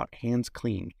little bit about Hands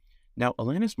Clean. Now,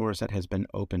 Alanis Morissette has been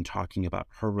open talking about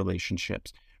her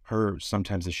relationships, her,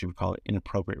 sometimes as she would call it,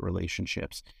 inappropriate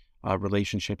relationships,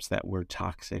 relationships that were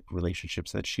toxic,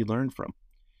 relationships that she learned from.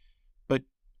 But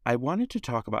I wanted to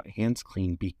talk about Hands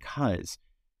Clean because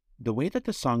the way that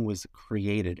the song was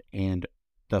created and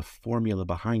the formula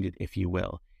behind it, if you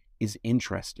will, is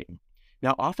interesting.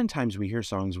 Now, oftentimes we hear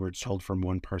songs where it's told from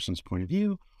one person's point of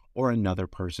view or another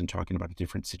person talking about a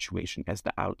different situation as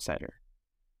the outsider.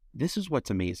 This is what's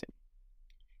amazing.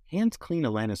 Hands Clean,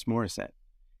 Alanis Morissette,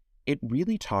 it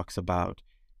really talks about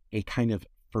a kind of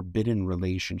forbidden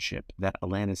relationship that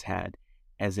Alanis had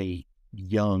as a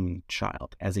young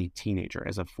child, as a teenager,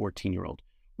 as a 14-year-old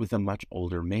with a much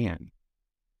older man.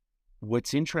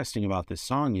 What's interesting about this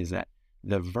song is that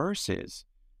the verses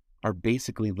are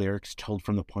basically lyrics told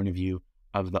from the point of view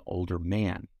of the older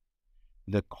man.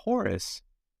 The chorus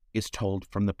is told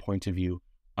from the point of view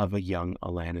of a young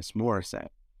Alanis Morissette.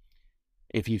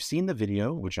 If you've seen the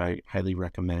video, which I highly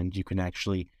recommend, you can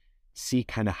actually see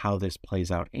kind of how this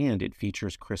plays out. And it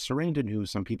features Chris Sarandon, who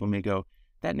some people may go,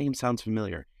 that name sounds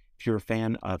familiar. If you're a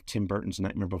fan of Tim Burton's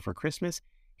Nightmare Before Christmas,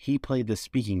 he played the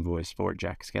speaking voice for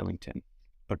Jack Skellington.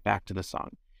 But back to the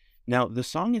song. Now, the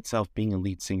song itself, being a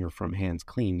lead singer from Hands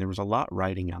Clean, there was a lot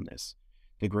riding on this.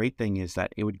 The great thing is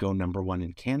that it would go #1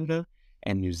 in Canada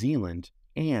and New Zealand,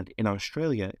 and in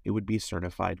Australia, it would be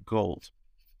certified gold.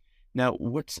 Now,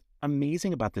 what's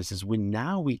amazing about this is when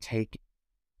now we take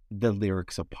the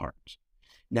lyrics apart.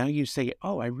 Now you say,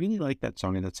 oh, I really like that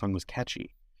song and that song was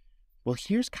catchy. Well,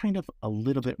 here's kind of a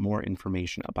little bit more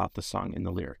information about the song and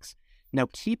the lyrics. Now,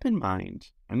 keep in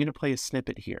mind, I'm going to play a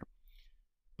snippet here,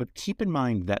 but keep in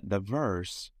mind that the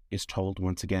verse is told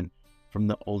once again from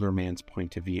the older man's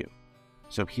point of view.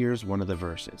 So here's one of the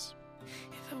verses.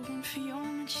 If it weren't for your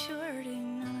maturity,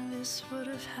 none of this would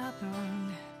have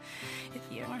happened. If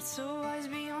you weren't so wise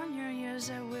beyond your years,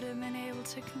 I would have been able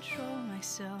to control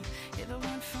myself. If it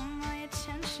weren't for my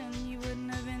attention, you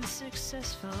wouldn't have been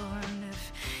successful. And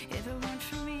if it weren't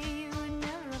for me, you would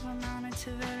never have amounted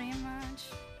to very much.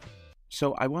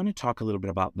 So I want to talk a little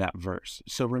bit about that verse.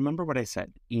 So remember what I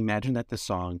said. Imagine that the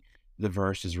song, the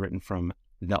verse is written from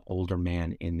the older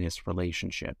man in this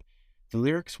relationship. The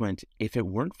lyrics went, if it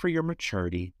weren't for your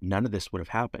maturity, none of this would have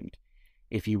happened.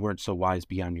 If you weren't so wise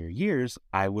beyond your years,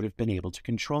 I would have been able to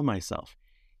control myself.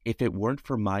 If it weren't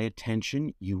for my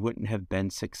attention, you wouldn't have been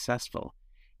successful.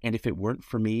 And if it weren't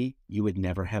for me, you would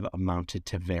never have amounted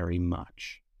to very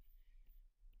much.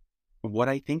 What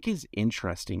I think is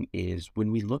interesting is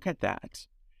when we look at that,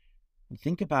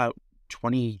 think about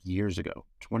 20 years ago,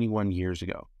 21 years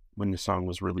ago, when the song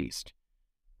was released.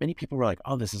 Many people were like,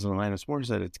 oh, this is an Alanis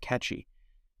Morissette, it's catchy.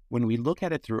 When we look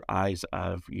at it through eyes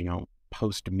of,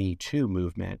 post-Me Too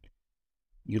movement,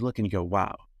 you look and you go,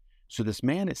 wow. So this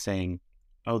man is saying,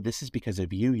 oh, this is because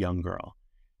of you, young girl,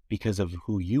 because of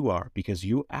who you are, because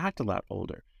you act a lot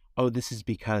older. Oh, this is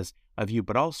because of you,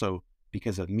 but also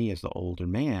because of me as the older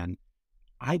man.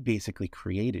 I basically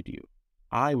created you.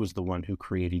 I was the one who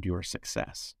created your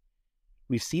success.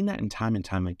 We've seen that time and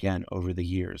time again over the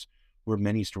years, where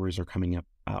many stories are coming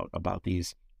out about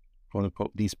these, quote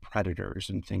unquote, these predators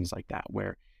and things like that,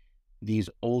 where these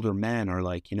older men are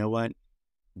like, you know what,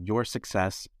 your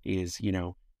success is,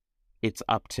 it's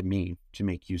up to me to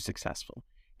make you successful.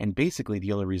 And basically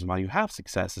the only reason why you have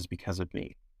success is because of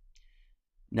me.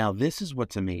 Now, this is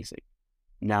what's amazing.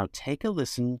 Now take a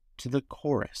listen to the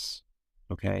chorus,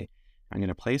 okay? I'm going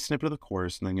to play a snippet of the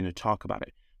chorus and I'm going to talk about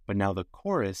it. But now the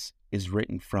chorus is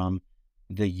written from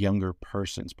the younger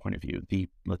person's point of view, the,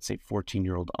 let's say,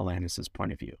 14-year-old Alanis's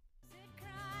point of view.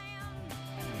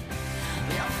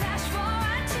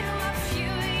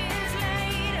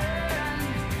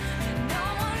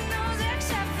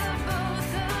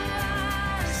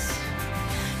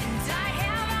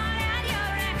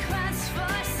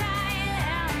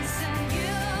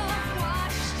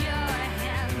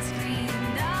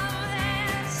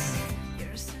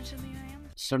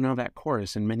 So now that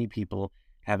chorus, and many people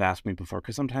have asked me before,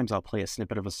 because sometimes I'll play a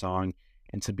snippet of a song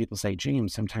and some people say,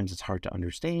 James, sometimes it's hard to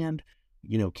understand,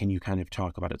 can you kind of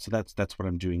talk about it? So that's what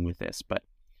I'm doing with this. But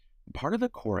part of the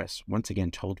chorus, once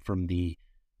again, told from the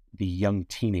young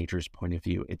teenager's point of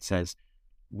view, it says,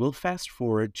 we'll fast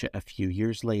forward to a few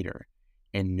years later,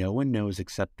 and no one knows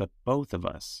except the both of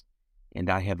us. And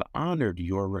I have honored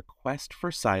your request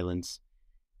for silence,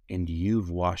 and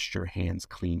you've washed your hands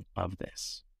clean of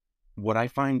this. What I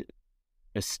find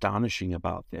astonishing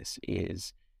about this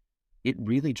is it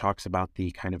really talks about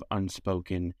the kind of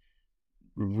unspoken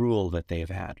rule that they've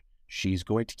had. She's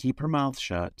going to keep her mouth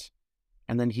shut,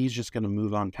 and then he's just going to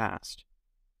move on past.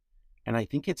 And I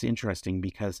think it's interesting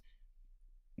because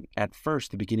at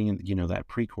first, the beginning of, that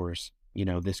pre-chorus,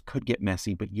 this could get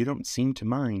messy, but you don't seem to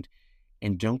mind,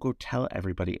 and don't go tell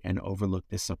everybody and overlook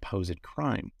this supposed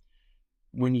crime.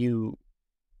 When you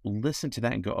listen to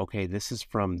that and go, okay, this is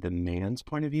from the man's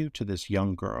point of view to this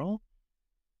young girl,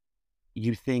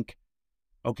 you think,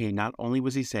 okay, not only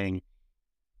was he saying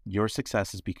your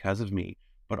success is because of me,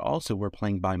 but also we're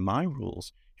playing by my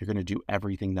rules. You're going to do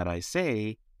everything that I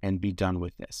say and be done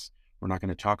with this. We're not going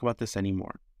to talk about this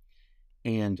anymore.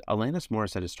 And Alanis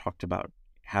Morissette has talked about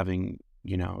having,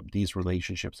 these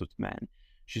relationships with men.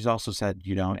 She's also said,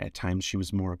 at times she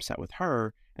was more upset with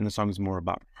her, and the song is more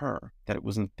about her, that it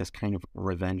wasn't this kind of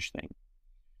revenge thing.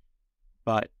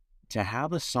 But to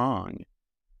have a song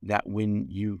that when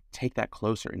you take that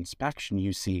closer inspection,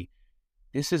 you see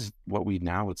this is what we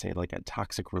now would say like a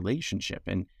toxic relationship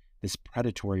and this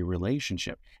predatory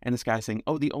relationship. And this guy saying,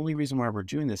 oh, the only reason why we're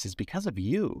doing this is because of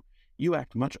you. You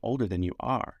act much older than you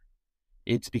are.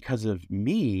 It's because of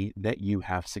me that you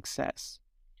have success.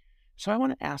 So I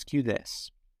want to ask you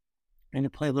this. I'm going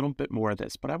to play a little bit more of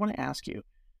this, but I want to ask you,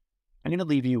 I'm going to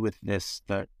leave you with this,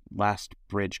 the last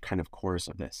bridge kind of chorus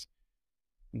of this.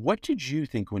 What did you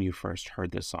think when you first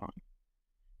heard this song?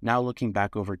 Now looking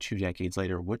back over 2 decades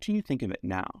later, what do you think of it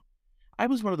now? I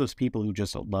was one of those people who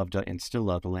just loved and still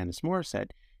love Alanis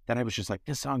Morissette, that I was just like,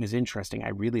 this song is interesting. I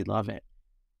really love it.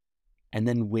 And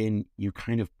then when you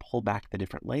kind of pull back the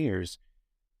different layers,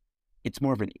 it's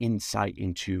more of an insight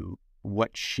into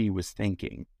what she was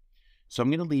thinking. So I'm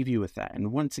going to leave you with that.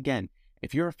 And once again,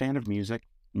 if you're a fan of music,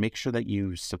 make sure that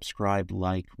you subscribe,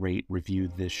 like, rate,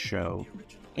 review this show.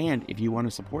 And if you want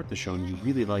to support the show and you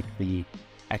really like the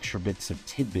extra bits of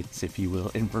tidbits, if you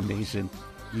will, information,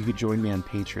 you could join me on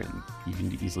Patreon. You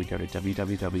can easily go to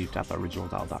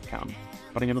www.theoriginaldoll.com.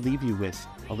 But I'm going to leave you with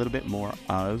a little bit more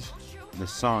of the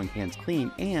song Hands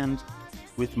Clean and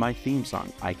with my theme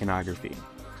song, Iconography.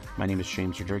 My name is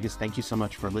James Rodriguez. Thank you so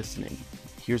much for listening.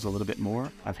 Here's a little bit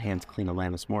more of Hands Clean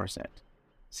Alanis Morissette.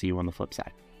 See you on the flip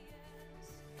side.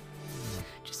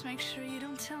 Just make sure you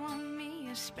don't tell on me,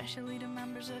 especially to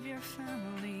members of your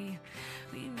family.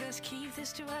 We best keep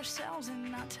this to ourselves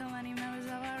and not tell any members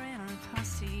of our inner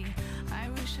posse. I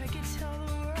wish I could tell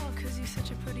the world, cause you're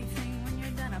such a pretty thing when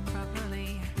you're done up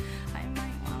properly. I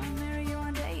might wanna marry you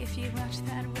one day if you watch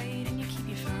that weight and you keep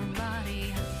your firm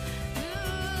body.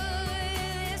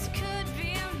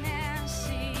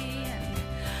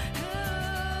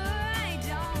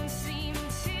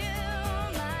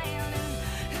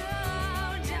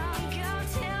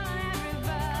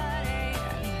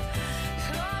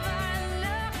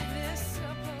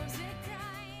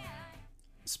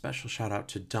 Special shout out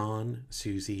to Dawn,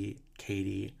 Susie,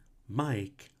 Katie,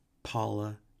 Mike,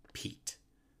 Paula, Pete.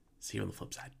 See you on the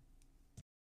flip side.